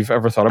that you've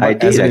ever thought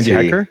about as an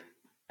indie hacker?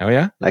 Oh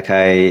yeah, like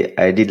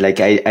I did. Like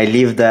I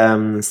lived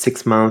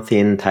 6 months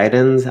in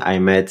Thailand. I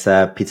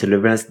met Peter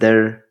Levels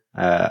there.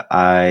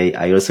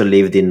 I also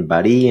lived in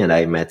Bali, and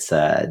I met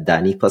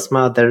Danny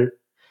Postma there.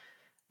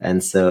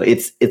 And so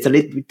it's a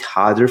little bit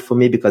harder for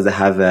me because I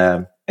have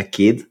a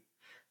kid.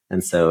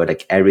 And so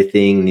like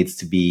everything needs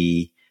to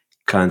be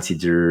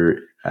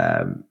considered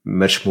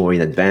much more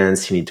in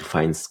advance. You need to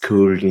find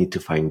school, you need to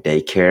find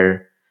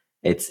daycare.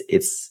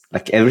 It's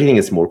like everything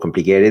is more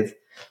complicated.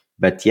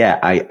 But yeah,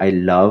 I've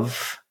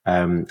loved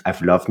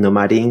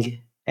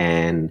nomading,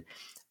 and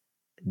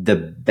the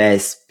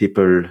best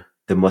people,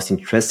 the most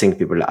interesting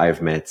people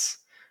I've met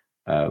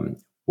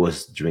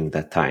was during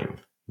that time.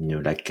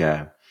 Like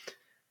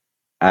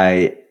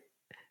I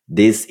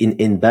this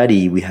in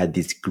Bali, we had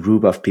this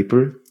group of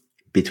people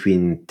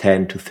between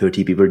 10 to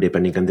 30 people,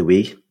 depending on the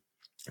week,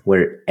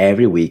 where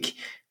every week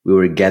we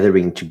were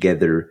gathering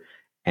together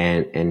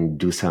and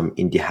do some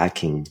indie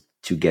hacking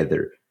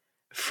together.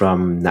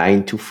 From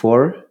 9 to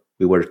 4,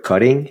 we were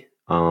coding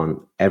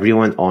on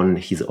everyone on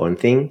his own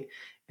thing.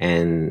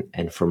 And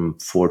from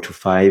 4 to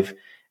 5,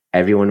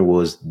 everyone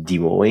was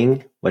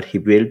demoing what he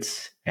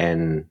built,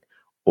 and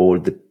all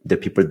the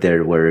people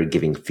there were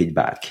giving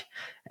feedback.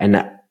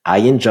 And I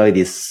enjoy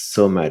this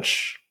so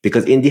much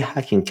because indie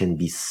hacking can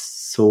be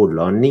so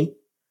lonely.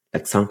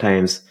 Like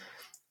sometimes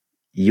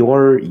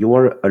you're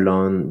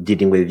alone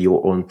dealing with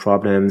your own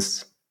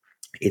problems.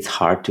 It's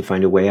hard to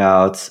find a way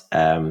out.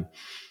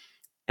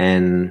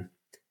 And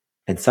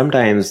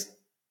sometimes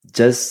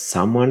just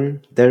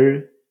someone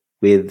there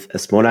with a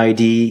small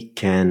idea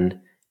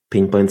can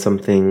pinpoint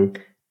something,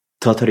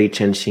 totally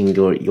changing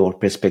your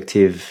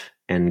perspective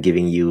and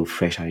giving you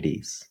fresh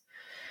ideas.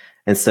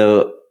 And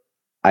so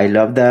I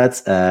love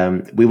that.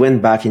 We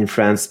went back in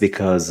France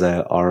because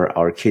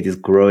our kid is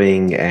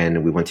growing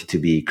and we wanted to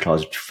be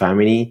closer to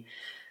family.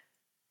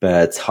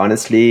 But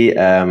honestly,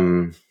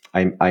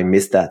 I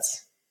miss that.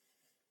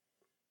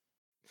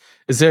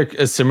 Is there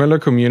a similar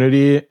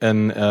community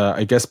in,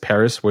 I guess,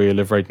 Paris, where you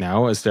live right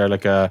now? Is there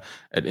like an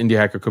indie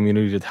hacker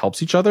community that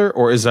helps each other,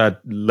 or is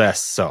that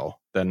less so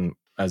than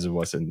as it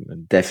was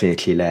in...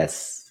 Definitely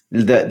less.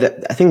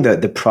 I think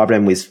the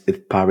problem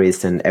with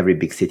Paris and every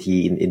big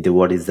city in the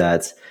world is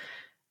that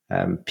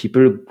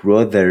people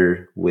grow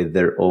there with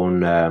their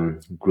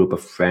own group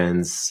of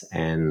friends,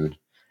 and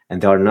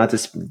they're not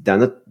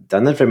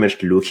very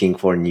much looking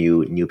for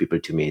new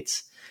people to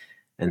meet.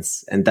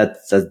 And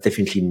that's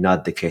definitely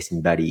not the case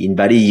in Bali. In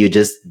Bali, you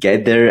just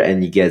get there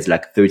and you get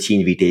like 30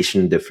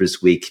 invitations the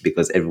first week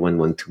because everyone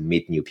wants to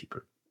meet new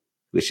people,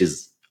 which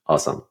is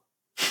awesome.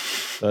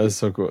 That is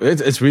so cool.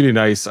 It's really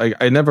nice.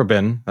 I've never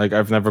been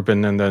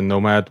in the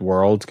nomad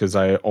world because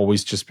I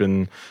always just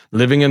been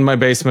living in my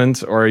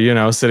basement or,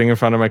 sitting in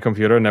front of my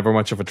computer, never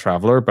much of a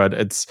traveler, but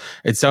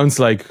it sounds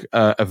like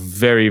a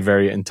very,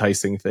 very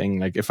enticing thing.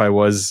 Like if I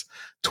was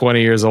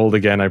 20 years old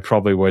again, I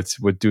probably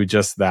would do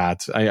just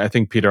that. I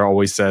think Peter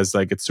always says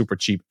like it's super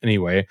cheap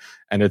anyway,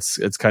 and it's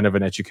kind of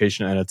an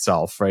education in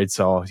itself, right?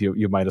 So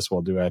you might as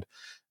well do it.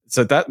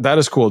 So that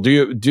is cool.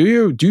 Do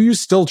you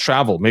still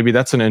travel? Maybe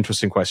that's an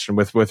interesting question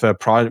with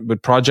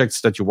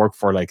projects that you work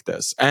for like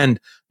this and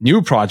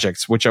new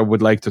projects, which I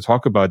would like to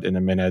talk about in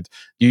a minute.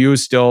 Do you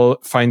still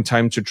find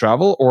time to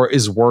travel, or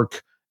is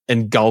work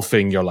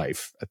engulfing your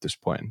life at this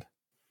point?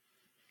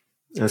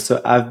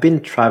 So I've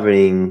been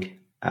traveling.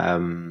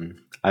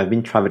 I've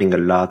been traveling a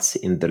lot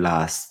in the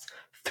last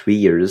 3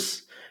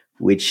 years,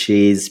 which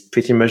is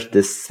pretty much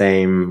the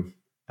same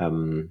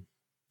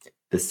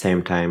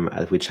time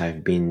at which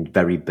I've been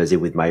very busy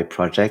with my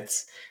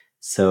projects.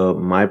 So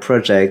my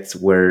projects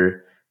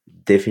were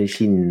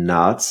definitely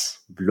not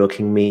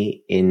blocking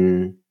me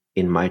in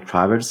my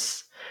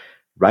travels.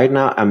 Right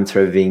now, I'm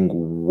traveling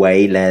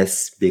way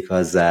less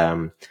because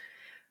of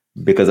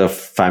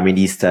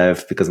family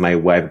stuff, because my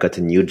wife got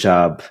a new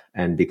job,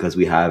 and because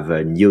we have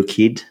a new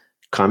kid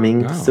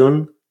coming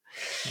soon,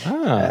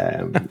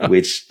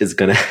 which is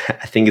I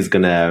think is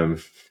gonna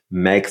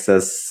makes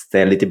us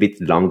stay a little bit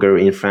longer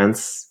in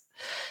France.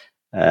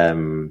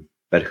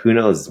 But who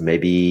knows?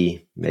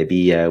 Maybe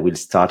we'll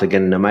start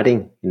again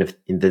nomading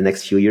in the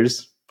next few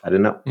years. I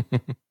don't know.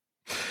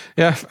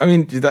 Yeah, I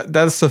mean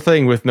that's the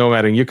thing with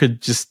nomading. You could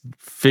just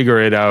figure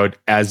it out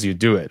as you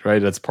do it,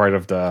 right? That's part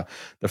of the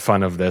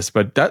fun of this.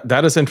 But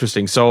that is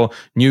interesting. So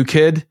new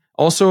kid,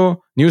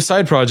 also new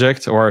side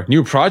project or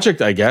new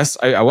project, I guess.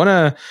 I want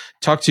to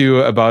talk to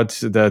you about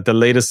the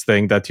latest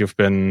thing that you've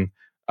been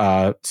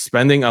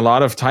spending a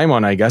lot of time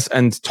on, I guess,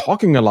 and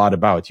talking a lot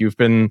about. You've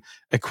been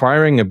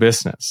acquiring a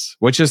business,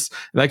 which is,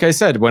 like I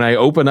said, when I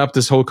open up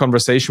this whole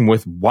conversation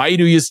with why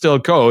do you still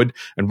code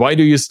and why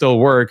do you still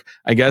work,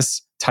 I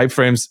guess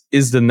Typeframes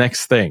is the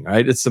next thing,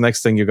 right? It's the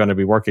next thing you're going to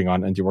be working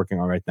on and you're working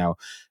on right now.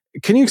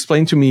 Can you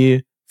explain to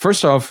me,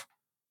 first off,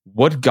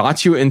 what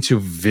got you into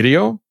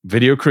video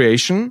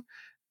creation,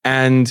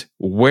 and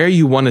where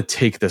you want to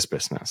take this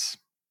business?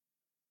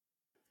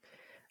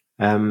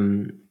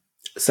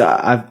 So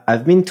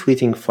I've been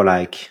tweeting for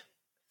like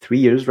 3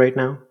 years right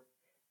now,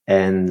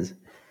 and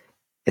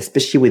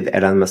especially with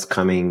Elon Musk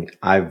coming,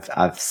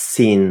 I've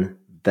seen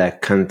the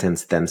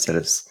contents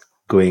themselves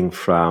going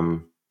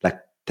from like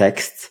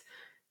text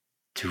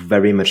to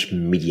very much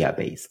media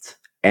based.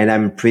 And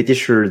I'm pretty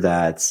sure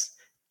that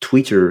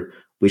Twitter,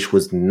 which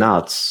was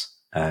not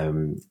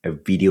a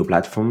video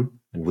platform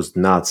and was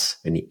not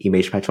an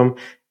image platform,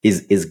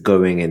 is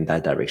going in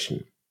that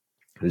direction.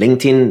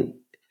 LinkedIn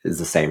is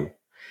the same.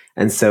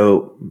 And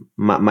so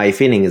my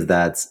feeling is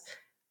that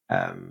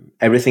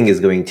everything is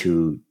going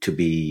to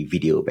be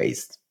video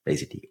based,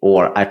 basically,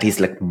 or at least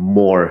like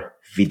more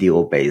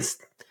video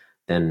based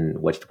than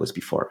what it was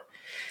before.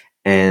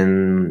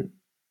 And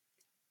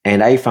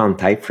I found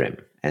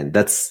Typeframe, and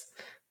that's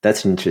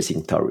an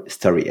interesting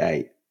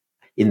story.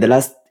 In the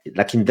last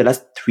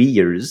 3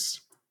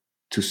 years,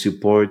 to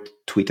support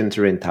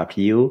Twitter and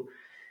Tapio,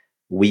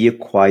 we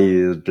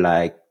acquired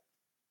I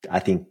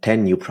think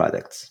 10 new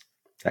products,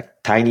 like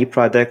tiny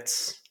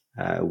products,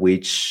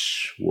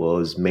 which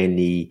was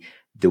mainly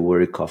the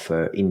work of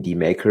an indie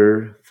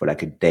maker for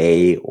like a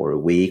day or a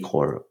week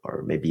or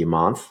maybe a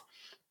month.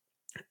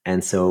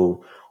 And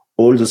so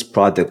all those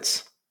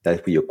products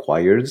that we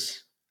acquired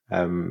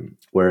have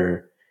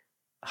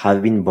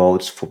been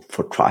bought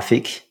for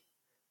traffic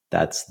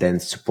that's then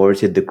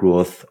supported the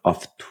growth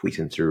of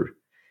Twitter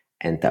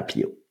and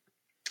Tapio.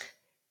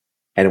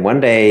 And one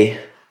day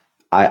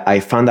I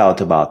found out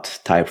about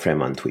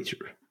Typeframe on Twitter.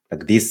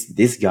 Like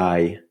this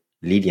guy,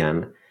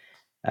 Lilian,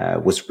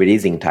 was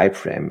releasing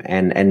Typeframe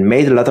and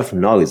made a lot of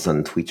noise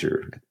on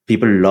Twitter.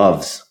 People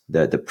loved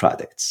the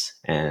products.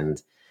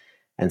 And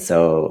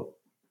so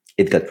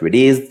it got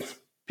released,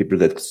 people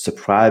got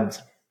subscribed.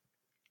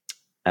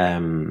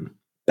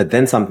 But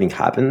then something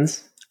happened.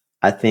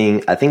 I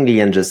think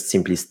Lilian just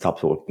simply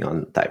stopped working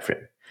on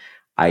Typeframe.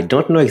 I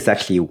don't know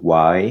exactly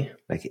why,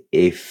 like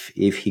if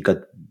he got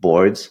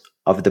bored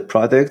of the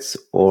products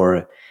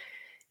or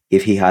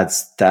if he had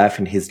stuff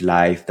in his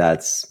life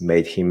that's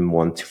made him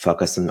want to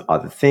focus on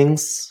other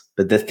things.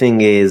 But the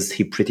thing is,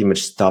 he pretty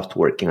much stopped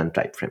working on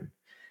Typeframe.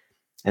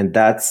 And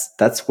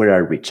that's where I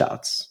reach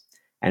out.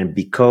 And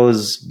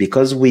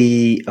because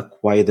we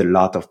acquired a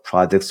lot of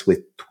products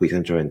with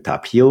Twitter and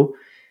Tapio,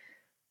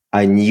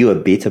 I knew a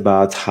bit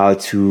about how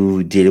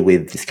to deal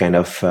with this kind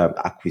of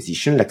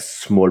acquisition, like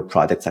small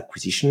products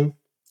acquisition.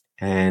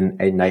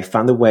 And I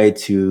found a way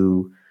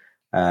to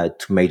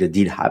make the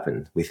deal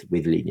happen with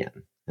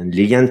Lilian. And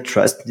Lilian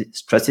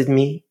trusted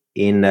me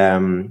in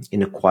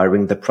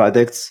acquiring the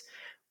products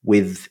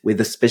with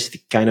a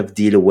specific kind of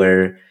deal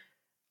where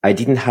I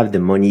didn't have the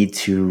money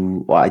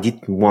or I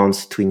didn't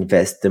want to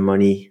invest the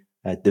money,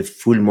 the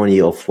full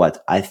money of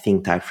what I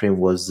think Typeframe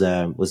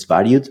was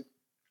valued.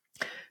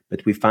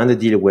 But we found a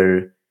deal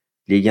where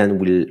Lilian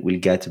will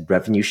get a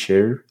revenue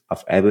share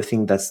of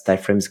everything that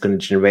Typeframe is going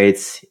to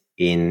generate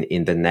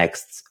in the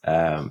next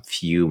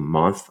few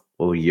months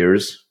or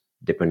years,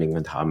 depending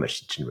on how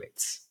much it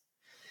generates.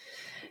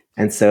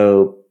 And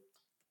so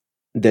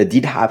the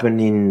deal happened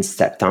in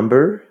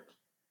September.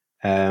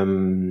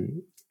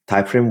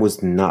 Typeframe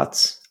was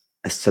not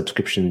a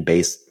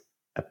subscription-based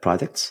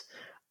product.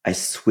 I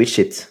switched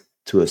it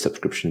to a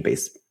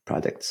subscription-based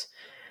product.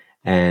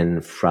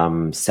 And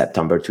from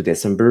September to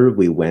December,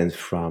 we went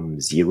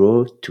from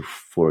 0 to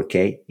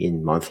 4K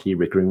in monthly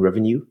recurring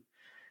revenue,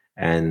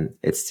 and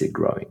it's still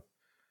growing.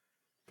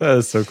 That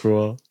is so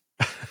cool.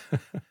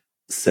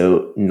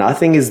 So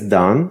nothing is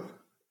done.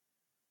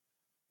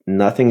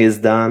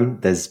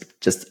 There's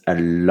just a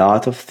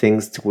lot of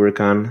things to work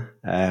on,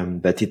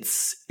 but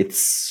it's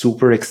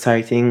super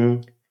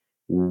exciting,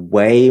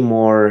 way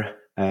more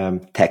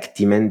tech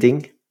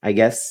demanding, I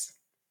guess.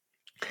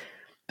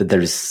 But there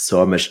is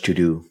so much to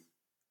do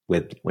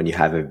when you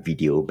have a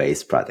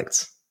video-based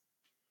product.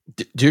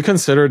 Do you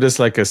consider this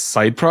like a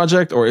side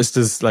project, or is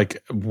this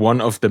like one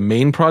of the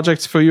main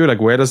projects for you? Like,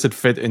 where does it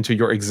fit into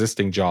your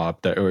existing job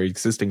or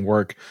existing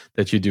work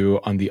that you do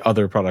on the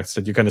other products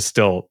that you're kind of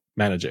still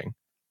managing?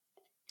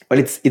 Well,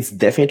 it's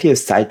definitely a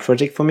side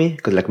project for me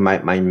because like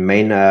my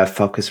main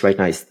focus right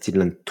now is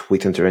still on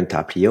Twitter and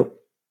Tapio.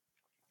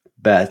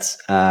 But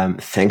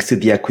thanks to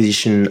the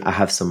acquisition, I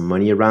have some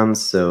money around,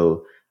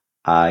 so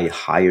I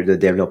hired a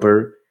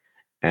developer,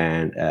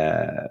 and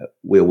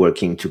we're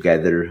working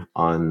together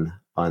on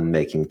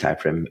making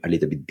Typeframe a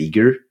little bit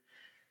bigger.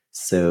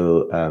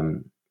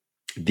 So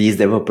this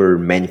developer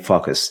main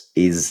focus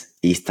is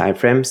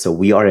Typeframe, so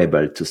we are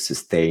able to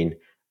sustain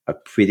a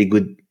pretty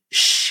good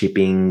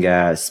shipping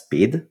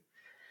speed,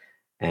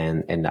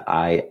 and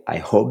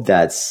I hope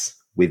that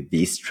with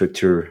this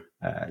structure,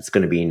 it's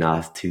going to be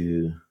enough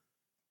to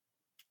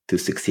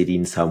succeed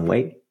in some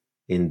way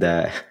in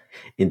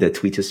the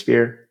Twitter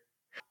sphere.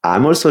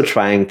 I'm also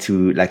trying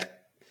to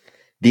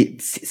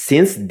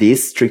since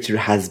this structure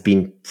has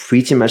been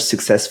pretty much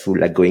successful,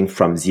 like going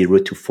from 0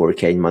 to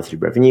 4K in monthly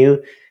revenue,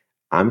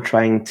 I'm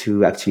trying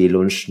to actually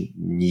launch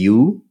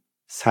new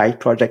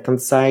side project on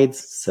side.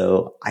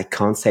 So I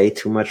can't say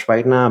too much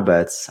right now,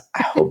 but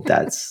I hope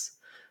that's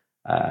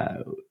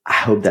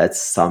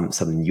some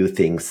new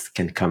things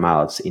can come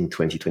out in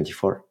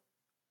 2024.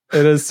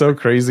 It is so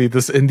crazy.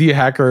 This indie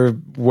hacker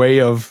way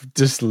of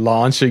just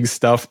launching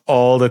stuff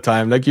all the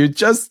time. Like you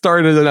just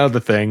started another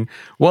thing.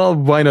 Well,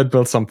 why not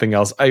build something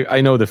else?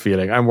 I know the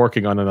feeling. I'm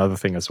working on another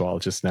thing as well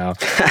just now.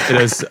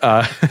 It is,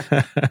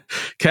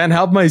 can't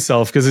help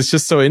myself because it's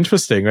just so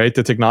interesting, right?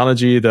 The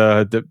technology,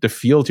 the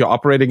field you're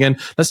operating in.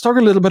 Let's talk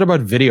a little bit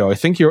about video. I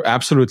think you're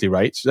absolutely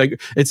right.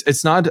 Like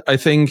it's not, I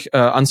think,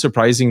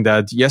 unsurprising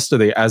that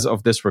yesterday, as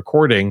of this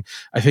recording,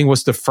 I think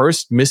was the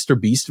first Mr.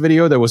 Beast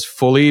video that was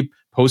fully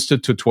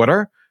posted to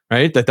Twitter,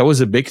 right? That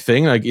was a big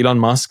thing. Like Elon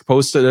Musk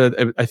posted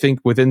it. I think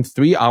within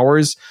 3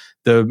 hours,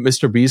 the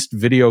Mr. Beast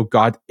video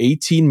got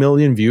 18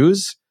 million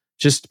views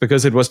just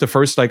because it was the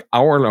first like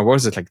hour, or what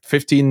was it, like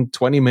 15,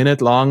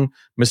 20-minute long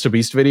Mr.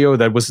 Beast video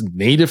that was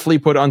natively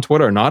put on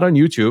Twitter, not on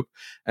YouTube.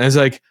 And it's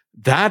like,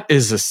 that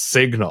is a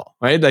signal,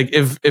 right? Like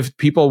if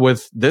people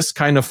with this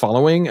kind of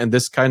following and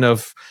this kind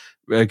of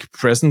like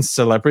presence,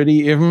 celebrity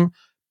even,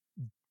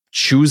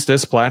 choose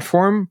this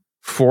platform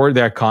for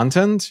their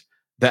content,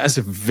 that is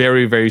a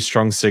very, very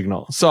strong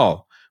signal.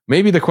 So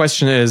maybe the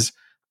question is,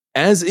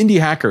 as indie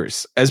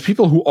hackers, as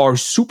people who are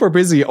super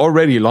busy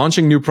already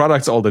launching new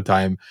products all the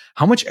time,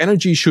 how much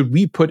energy should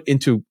we put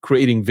into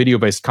creating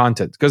video-based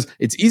content? Because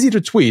it's easy to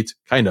tweet,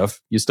 kind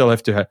of. You still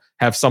have to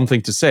have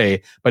something to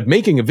say, but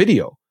making a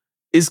video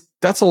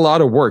that's a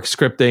lot of work,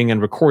 scripting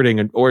and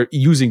recording or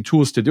using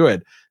tools to do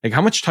it. Like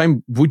how much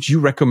time would you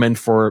recommend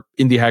for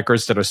indie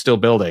hackers that are still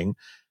building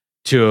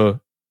to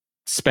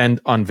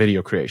spend on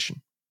video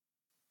creation?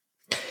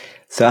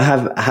 So I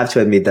have to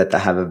admit that I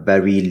have a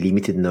very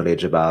limited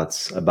knowledge about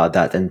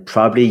that, and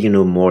probably you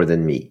know more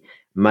than me.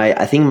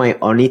 I think my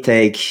only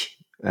take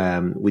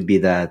would be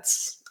that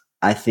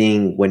I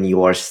think when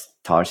you are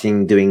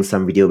starting doing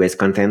some video based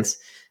content,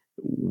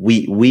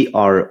 we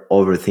are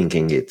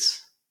overthinking it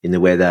in a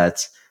way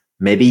that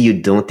maybe you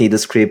don't need a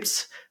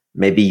script,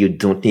 maybe you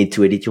don't need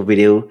to edit your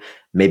video,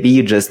 maybe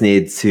you just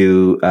need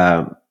to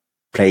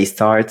play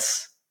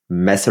starts,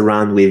 mess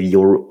around with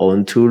your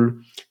own tool,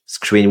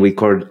 screen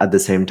record at the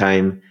same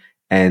time,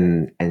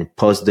 and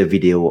post the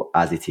video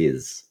as it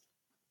is.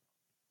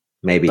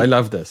 Maybe. I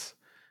love this.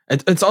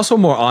 It's also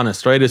more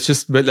honest, right? It's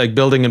just like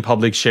building in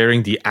public,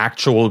 sharing the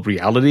actual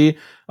reality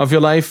of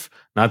your life,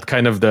 not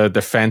kind of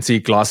the fancy,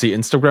 glossy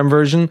Instagram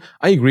version.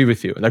 I agree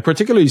with you. Like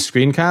particularly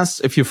screencasts,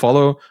 if you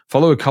follow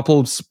a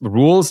couple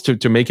rules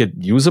to make it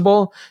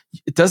usable,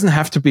 it doesn't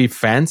have to be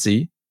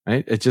fancy,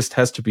 right? It just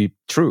has to be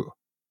true.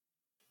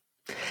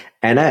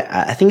 And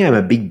I think I'm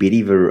a big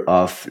believer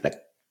of like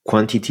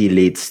quantity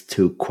leads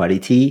to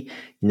quality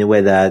in a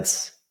way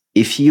that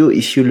if you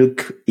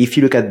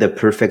look at the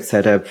perfect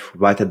setup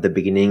right at the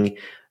beginning,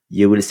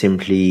 you will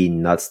simply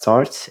not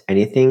start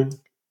anything,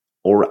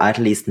 or at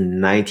least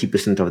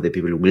 90% of the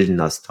people will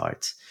not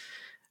start.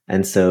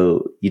 And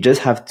so you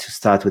just have to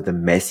start with a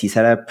messy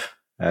setup,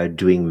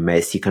 doing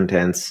messy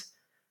content,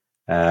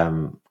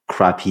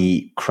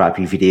 crappy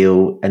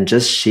video, and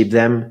just ship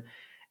them.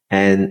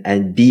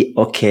 And be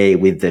okay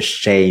with the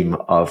shame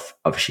of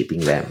shipping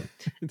them.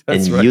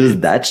 And right. use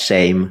that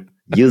shame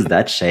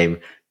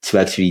to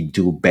actually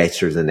do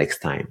better the next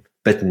time,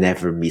 but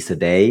never miss a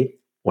day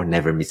or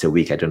never miss a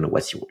week. I don't know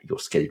what your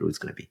schedule is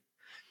going to be.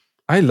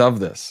 I love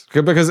this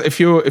because if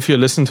you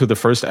listen to the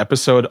first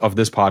episode of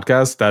this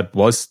podcast, that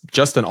was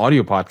just an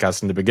audio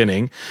podcast in the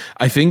beginning,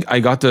 I think I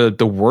got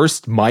the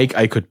worst mic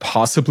I could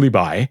possibly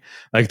buy,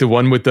 like the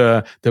one with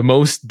the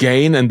most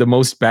gain and the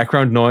most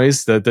background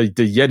noise. The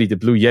Yeti, the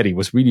Blue Yeti,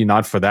 was really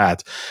not for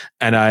that,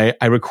 and I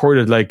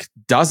recorded like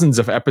dozens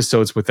of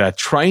episodes with that,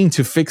 trying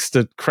to fix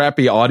the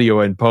crappy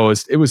audio in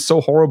post. It was so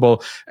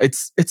horrible.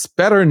 It's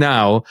better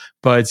now,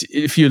 but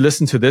if you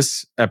listen to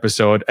this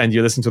episode and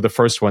you listen to the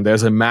first one,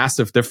 there's a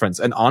massive difference.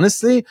 And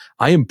honestly,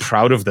 I am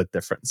proud of that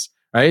difference,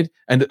 right?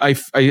 And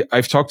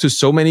I've talked to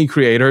so many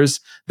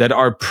creators that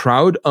are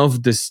proud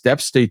of the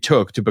steps they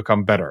took to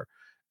become better,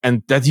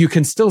 and that you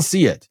can still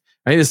see it,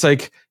 right? It's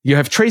like you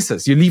have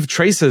traces, you leave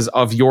traces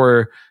of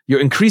your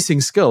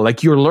increasing skill,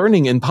 like you're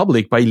learning in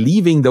public by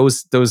leaving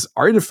those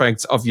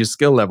artifacts of your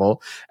skill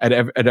level at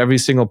every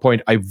single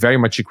point. I very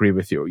much agree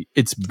with you.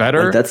 It's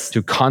better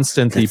to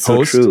constantly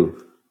post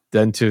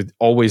than to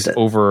always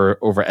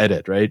over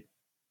edit, right?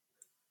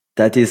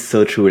 That is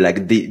so true.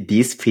 Like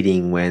this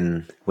feeling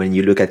when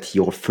you look at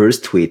your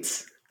first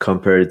tweets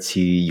compared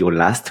to your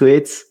last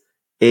tweets,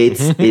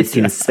 it's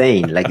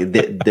insane. Like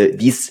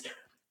this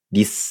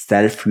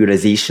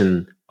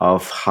self-realization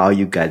of how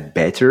you got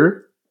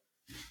better.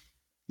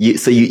 You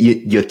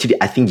actually,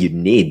 I think you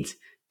need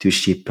to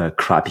ship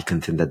crappy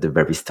content at the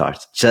very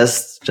start,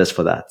 just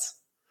for that.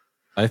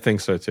 I think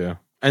so too.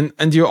 And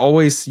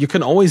you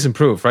can always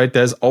improve, right?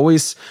 There's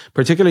always,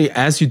 particularly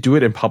as you do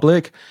it in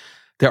public,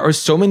 there are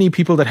so many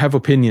people that have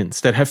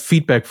opinions, that have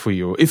feedback for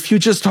you. If you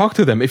just talk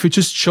to them, if you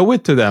just show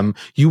it to them,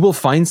 you will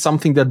find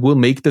something that will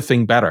make the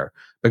thing better.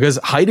 Because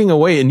hiding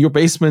away in your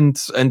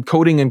basement and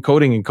coding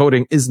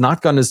is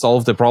not going to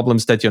solve the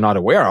problems that you're not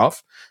aware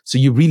of. So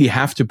you really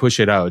have to push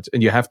it out,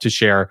 and you have to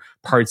share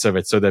parts of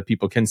it so that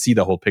people can see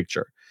the whole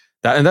picture.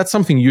 And that's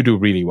something you do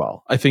really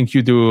well. I think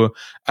you do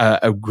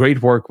a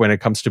great work when it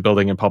comes to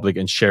building in public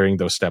and sharing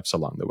those steps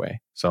along the way.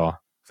 So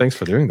thanks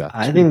for doing that.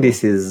 I think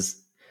this is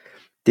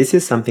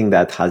something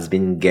that has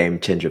been game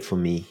changer for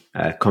me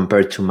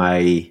compared to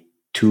my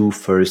two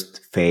first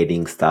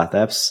fading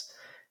startups.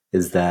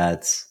 Is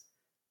that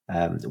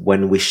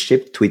when we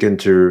shipped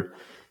Twitter,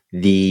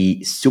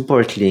 the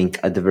support link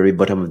at the very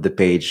bottom of the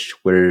page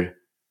were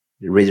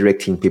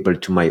redirecting people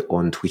to my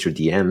own Twitter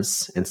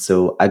DMs. And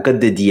so I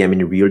got the DM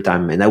in real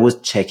time and I was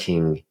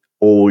checking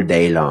all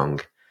day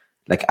long.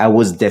 Like I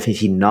was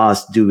definitely not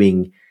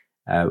doing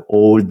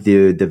all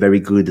the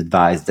very good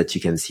advice that you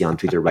can see on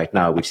Twitter right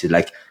now, which is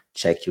like,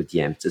 check your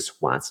DM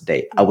just once a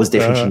day. I was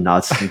definitely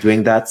not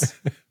doing that.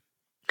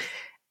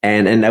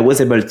 And I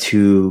was able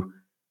to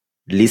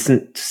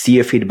listen, to see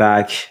a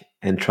feedback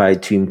and try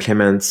to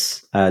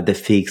implement the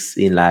fix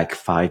in like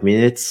 5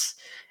 minutes.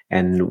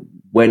 And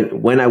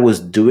when I was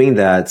doing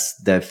that,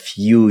 the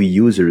few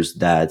users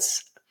that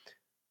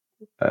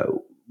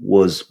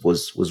was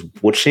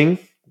watching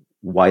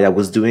while I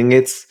was doing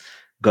it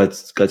got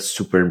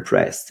super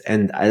impressed.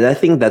 And I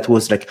think that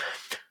was like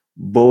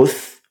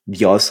both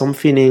the awesome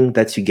feeling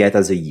that you get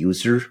as a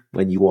user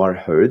when you are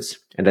heard,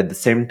 and at the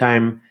same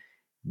time,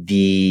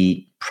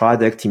 the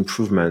product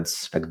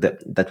improvements like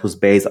that was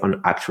based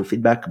on actual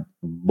feedback.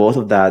 Both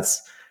of that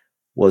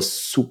was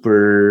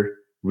super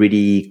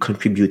really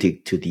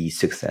contributed to the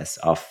success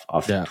of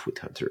Tweet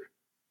Hunter.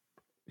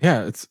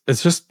 Yeah, it's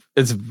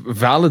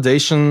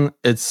validation.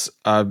 It's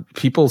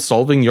people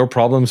solving your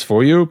problems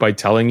for you by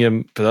telling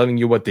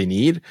you what they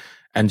need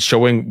and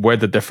showing where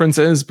the difference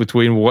is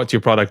between what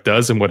your product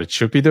does and what it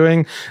should be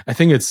doing. I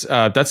think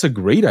that's a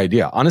great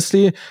idea.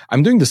 Honestly,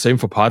 I'm doing the same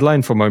for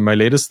Podline for my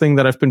latest thing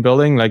that I've been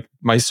building. Like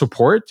my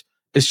support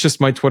is just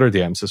my Twitter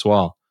DMs as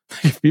well.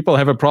 If people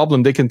have a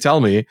problem, they can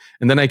tell me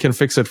and then I can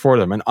fix it for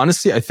them. And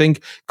honestly, I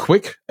think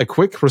a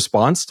quick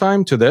response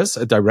time to this,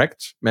 a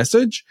direct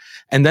message,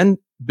 and then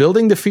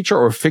building the feature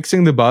or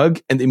fixing the bug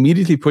and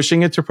immediately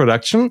pushing it to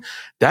production,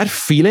 that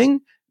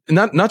feeling,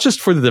 not just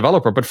for the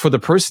developer, but for the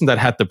person that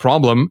had the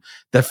problem,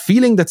 the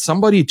feeling that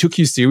somebody took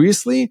you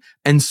seriously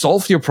and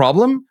solved your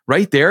problem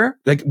right there,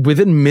 like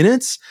within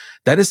minutes,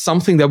 that is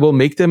something that will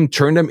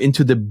turn them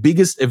into the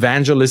biggest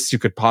evangelists you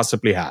could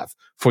possibly have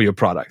for your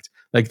product.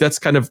 Like that's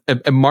kind of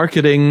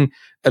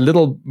a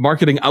little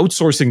marketing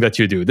outsourcing that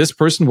you do. This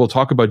person will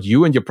talk about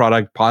you and your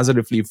product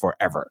positively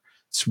forever.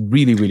 It's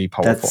really, really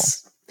powerful.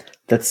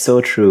 That's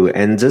so true.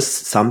 And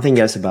just something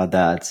else about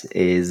that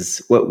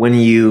is when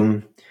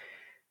you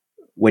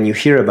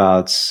hear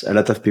about a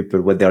lot of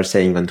people, what they're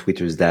saying on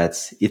Twitter is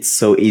that it's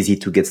so easy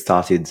to get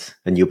started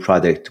a new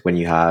product when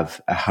you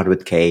have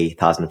 100K,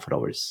 1,000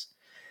 followers.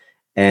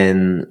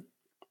 And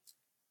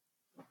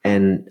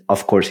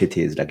of course it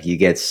is, like you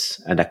get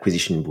an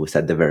acquisition boost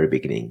at the very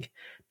beginning.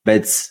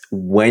 But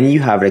when you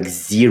have like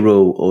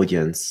zero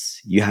audience,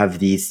 you have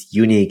this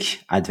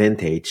unique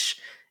advantage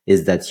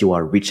is that you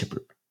are reachable.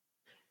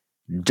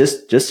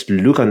 Just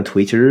look on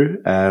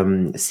Twitter,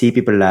 see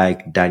people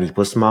like Danny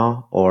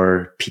Postma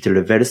or Peter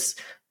Levels.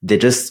 They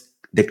just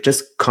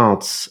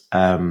can't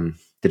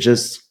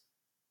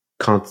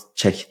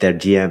check their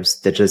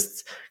DMs. They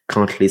just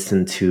can't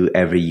listen to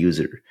every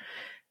user.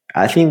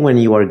 I think when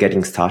you are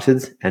getting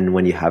started and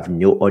when you have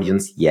no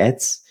audience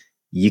yet,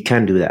 you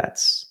can do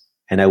that.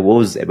 And I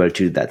was able to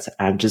do that.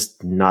 I'm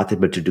just not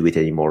able to do it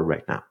anymore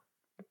right now.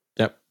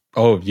 Yep.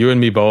 Oh, you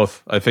and me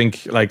both. I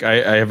think like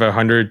I have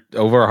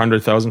over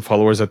 100,000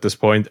 followers at this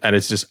point, and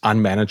it's just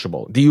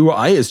unmanageable. The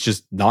UI is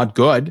just not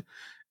good.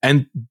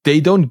 And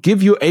they don't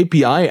give you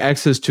API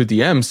access to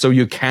DMs, so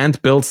you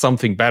can't build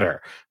something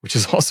better, which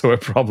is also a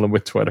problem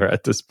with Twitter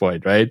at this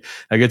point, right?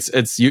 Like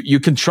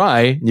you can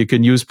try, you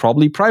can use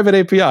probably private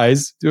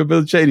APIs to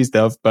build shady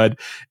stuff, but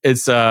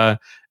it's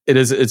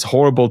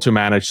horrible to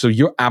manage. So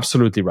you're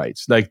absolutely right.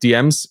 Like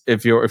DMs,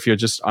 if you're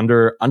just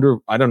under,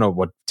 I don't know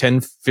what,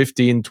 10,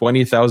 15,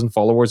 20,000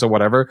 followers or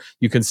whatever,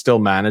 you can still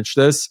manage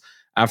this.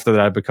 After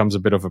that, it becomes a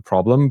bit of a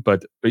problem,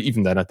 but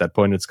even then at that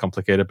point, it's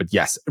complicated. But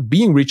yes,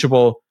 being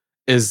reachable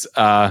is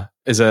an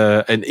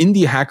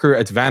indie hacker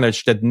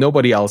advantage that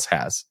nobody else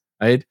has,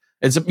 right?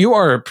 You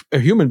are a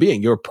human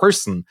being, you're a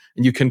person,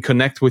 and you can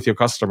connect with your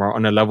customer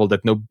on a level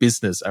that no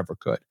business ever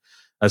could.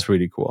 That's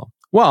really cool.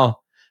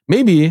 Well,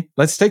 maybe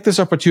let's take this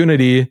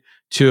opportunity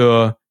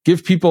to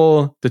give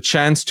people the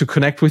chance to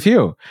connect with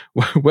you.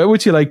 Where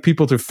would you like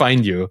people to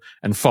find you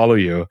and follow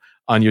you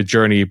on your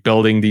journey,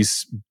 building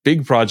these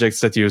big projects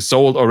that you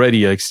sold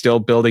already, like still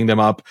building them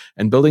up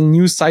and building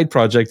new side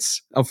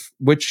projects, of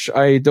which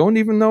I don't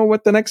even know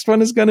what the next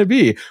one is going to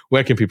be?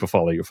 Where can people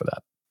follow you for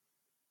that?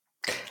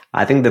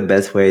 I think the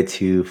best way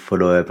to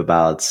follow up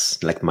about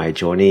like my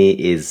journey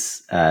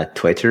is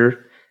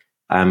Twitter.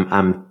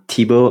 I'm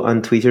Thibault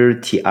on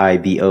Twitter,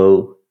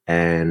 Thibault.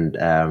 And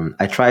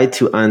I try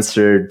to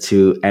answer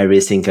to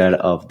every single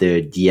of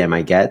the DM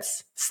I get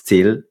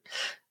still.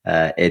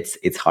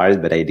 It's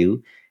hard, but I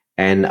do.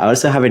 And I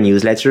also have a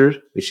newsletter,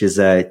 which is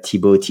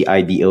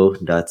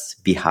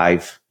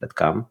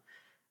thibault.beehive.com.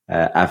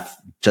 I've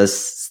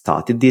just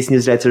started this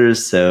newsletter.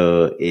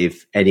 So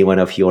if any one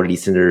of your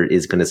listener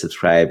is going to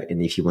subscribe,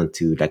 and if you want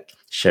to like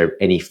share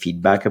any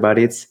feedback about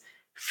it,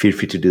 feel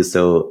free to do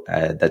so.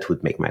 That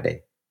would make my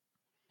day.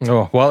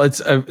 Oh, well,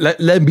 it's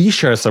let me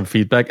share some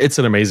feedback. It's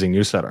an amazing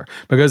newsletter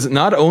because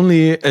not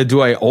only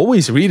do I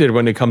always read it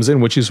when it comes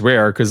in, which is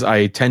rare because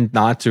I tend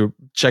not to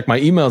check my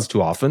emails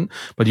too often,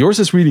 but yours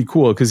is really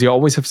cool because you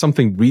always have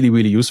something really,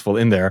 really useful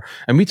in there.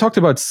 And we talked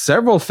about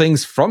several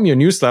things from your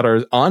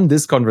newsletter on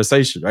this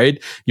conversation,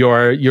 right?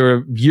 Your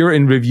year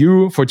in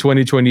review for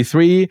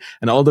 2023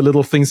 and all the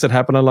little things that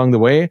happen along the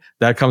way,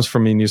 that comes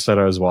from your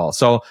newsletter as well.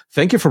 So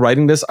thank you for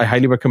writing this. I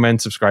highly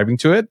recommend subscribing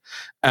to it.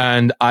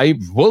 And I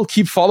will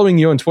keep following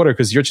you on Twitter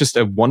because you're just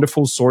a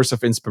wonderful source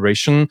of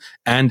inspiration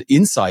and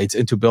insights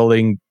into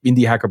building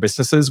indie hacker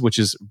businesses, which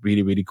is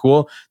really, really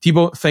cool.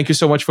 Thibault, thank you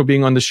so much for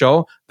being on the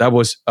show. That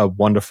was a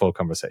wonderful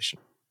conversation.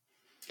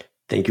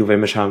 Thank you very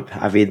much,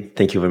 Avid.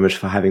 Thank you very much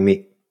for having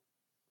me.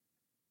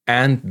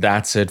 And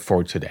that's it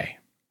for today.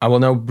 I will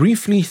now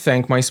briefly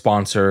thank my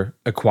sponsor,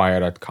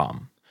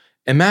 Acquire.com.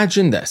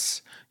 Imagine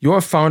this. You're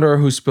a founder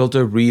who's built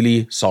a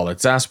really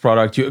solid SaaS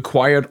product. You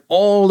acquired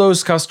all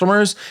those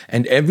customers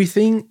and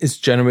everything is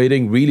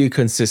generating really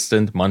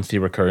consistent monthly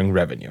recurring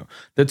revenue.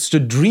 That's the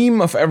dream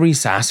of every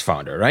SaaS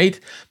founder, right?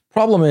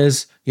 Problem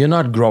is, you're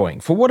not growing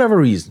for whatever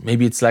reason.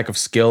 Maybe it's lack of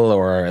skill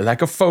or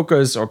lack of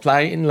focus or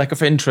lack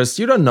of interest.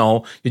 You don't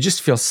know. You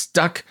just feel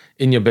stuck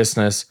in your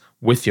business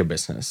with your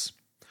business.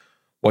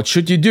 What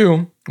should you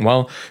do?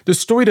 Well, the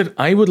story that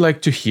I would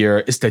like to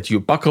hear is that you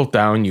buckled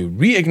down, you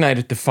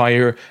reignited the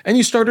fire, and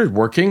you started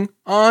working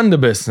on the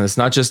business,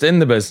 not just in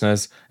the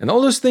business. And all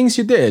those things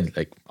you did,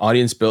 like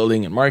audience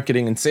building and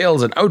marketing and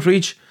sales and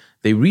outreach,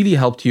 they really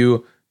helped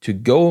you to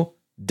go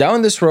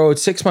down this road,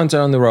 6 months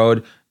down the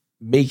road,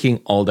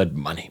 making all that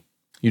money.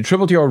 You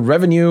tripled your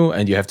revenue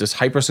and you have this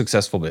hyper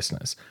successful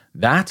business.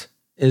 That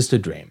is the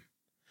dream.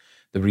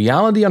 The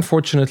reality,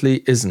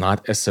 unfortunately, is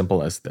not as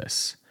simple as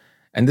this.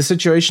 And the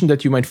situation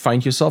that you might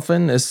find yourself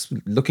in is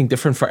looking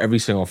different for every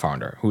single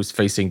founder who's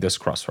facing this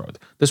crossroad.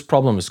 This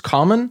problem is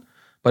common,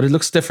 but it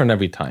looks different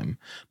every time.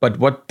 But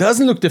what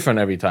doesn't look different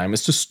every time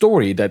is the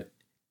story that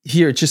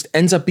here just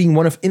ends up being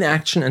one of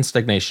inaction and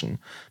stagnation,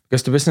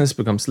 because the business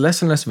becomes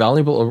less and less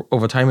valuable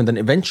over time and then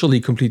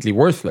eventually completely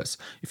worthless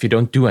if you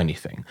don't do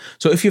anything.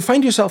 So if you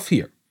find yourself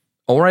here,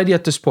 already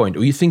at this point,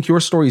 or you think your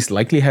story is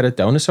likely headed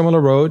down a similar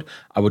road,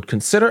 I would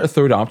consider a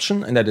third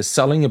option, and that is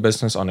selling your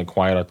business on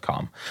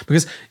Acquire.com.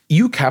 Because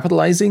you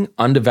capitalizing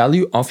on the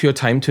value of your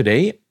time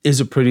today is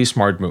a pretty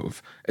smart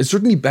move. It's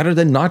certainly better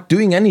than not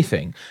doing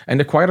anything.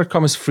 And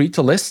Acquire.com is free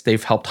to list.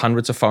 They've helped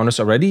hundreds of founders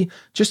already.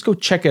 Just go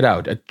check it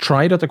out at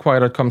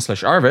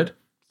try.acquire.com/Arvid,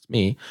 it's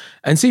me,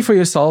 and see for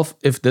yourself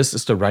if this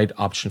is the right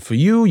option for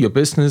you, your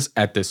business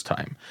at this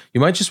time.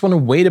 You might just want to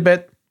wait a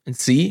bit and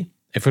see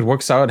if it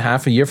works out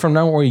half a year from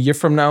now or a year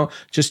from now.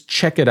 Just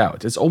check it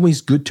out. It's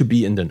always good to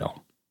be in the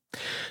know.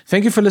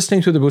 Thank you for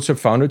listening to The Bootstrap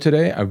Founder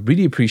today. I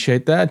really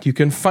appreciate that. You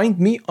can find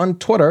me on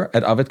Twitter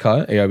at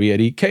AvidKahl,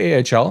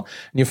 ARVIDKAHL,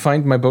 and you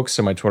find my books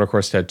and my Twitter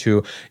course there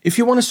too. If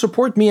you want to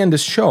support me and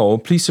this show,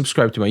 please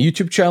subscribe to my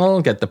YouTube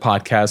channel, get the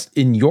podcast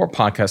in your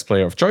podcast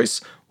player of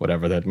choice,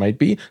 whatever that might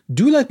be.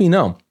 Do let me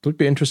know. It would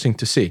be interesting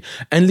to see.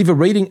 And leave a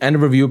rating and a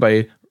review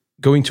by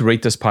going to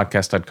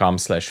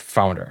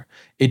ratethispodcast.com/founder.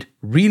 It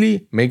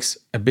really makes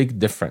a big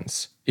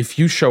difference if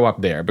you show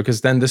up there, because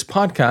then this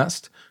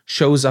podcast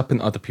shows up in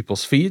other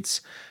people's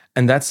feeds.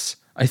 And that's,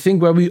 I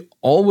think, where we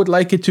all would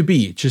like it to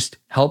be, just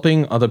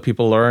helping other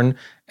people learn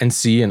and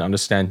see and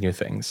understand new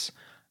things.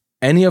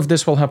 Any of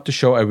this will help the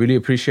show. I really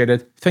appreciate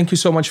it. Thank you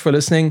so much for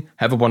listening.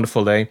 Have a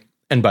wonderful day,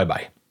 and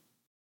bye-bye.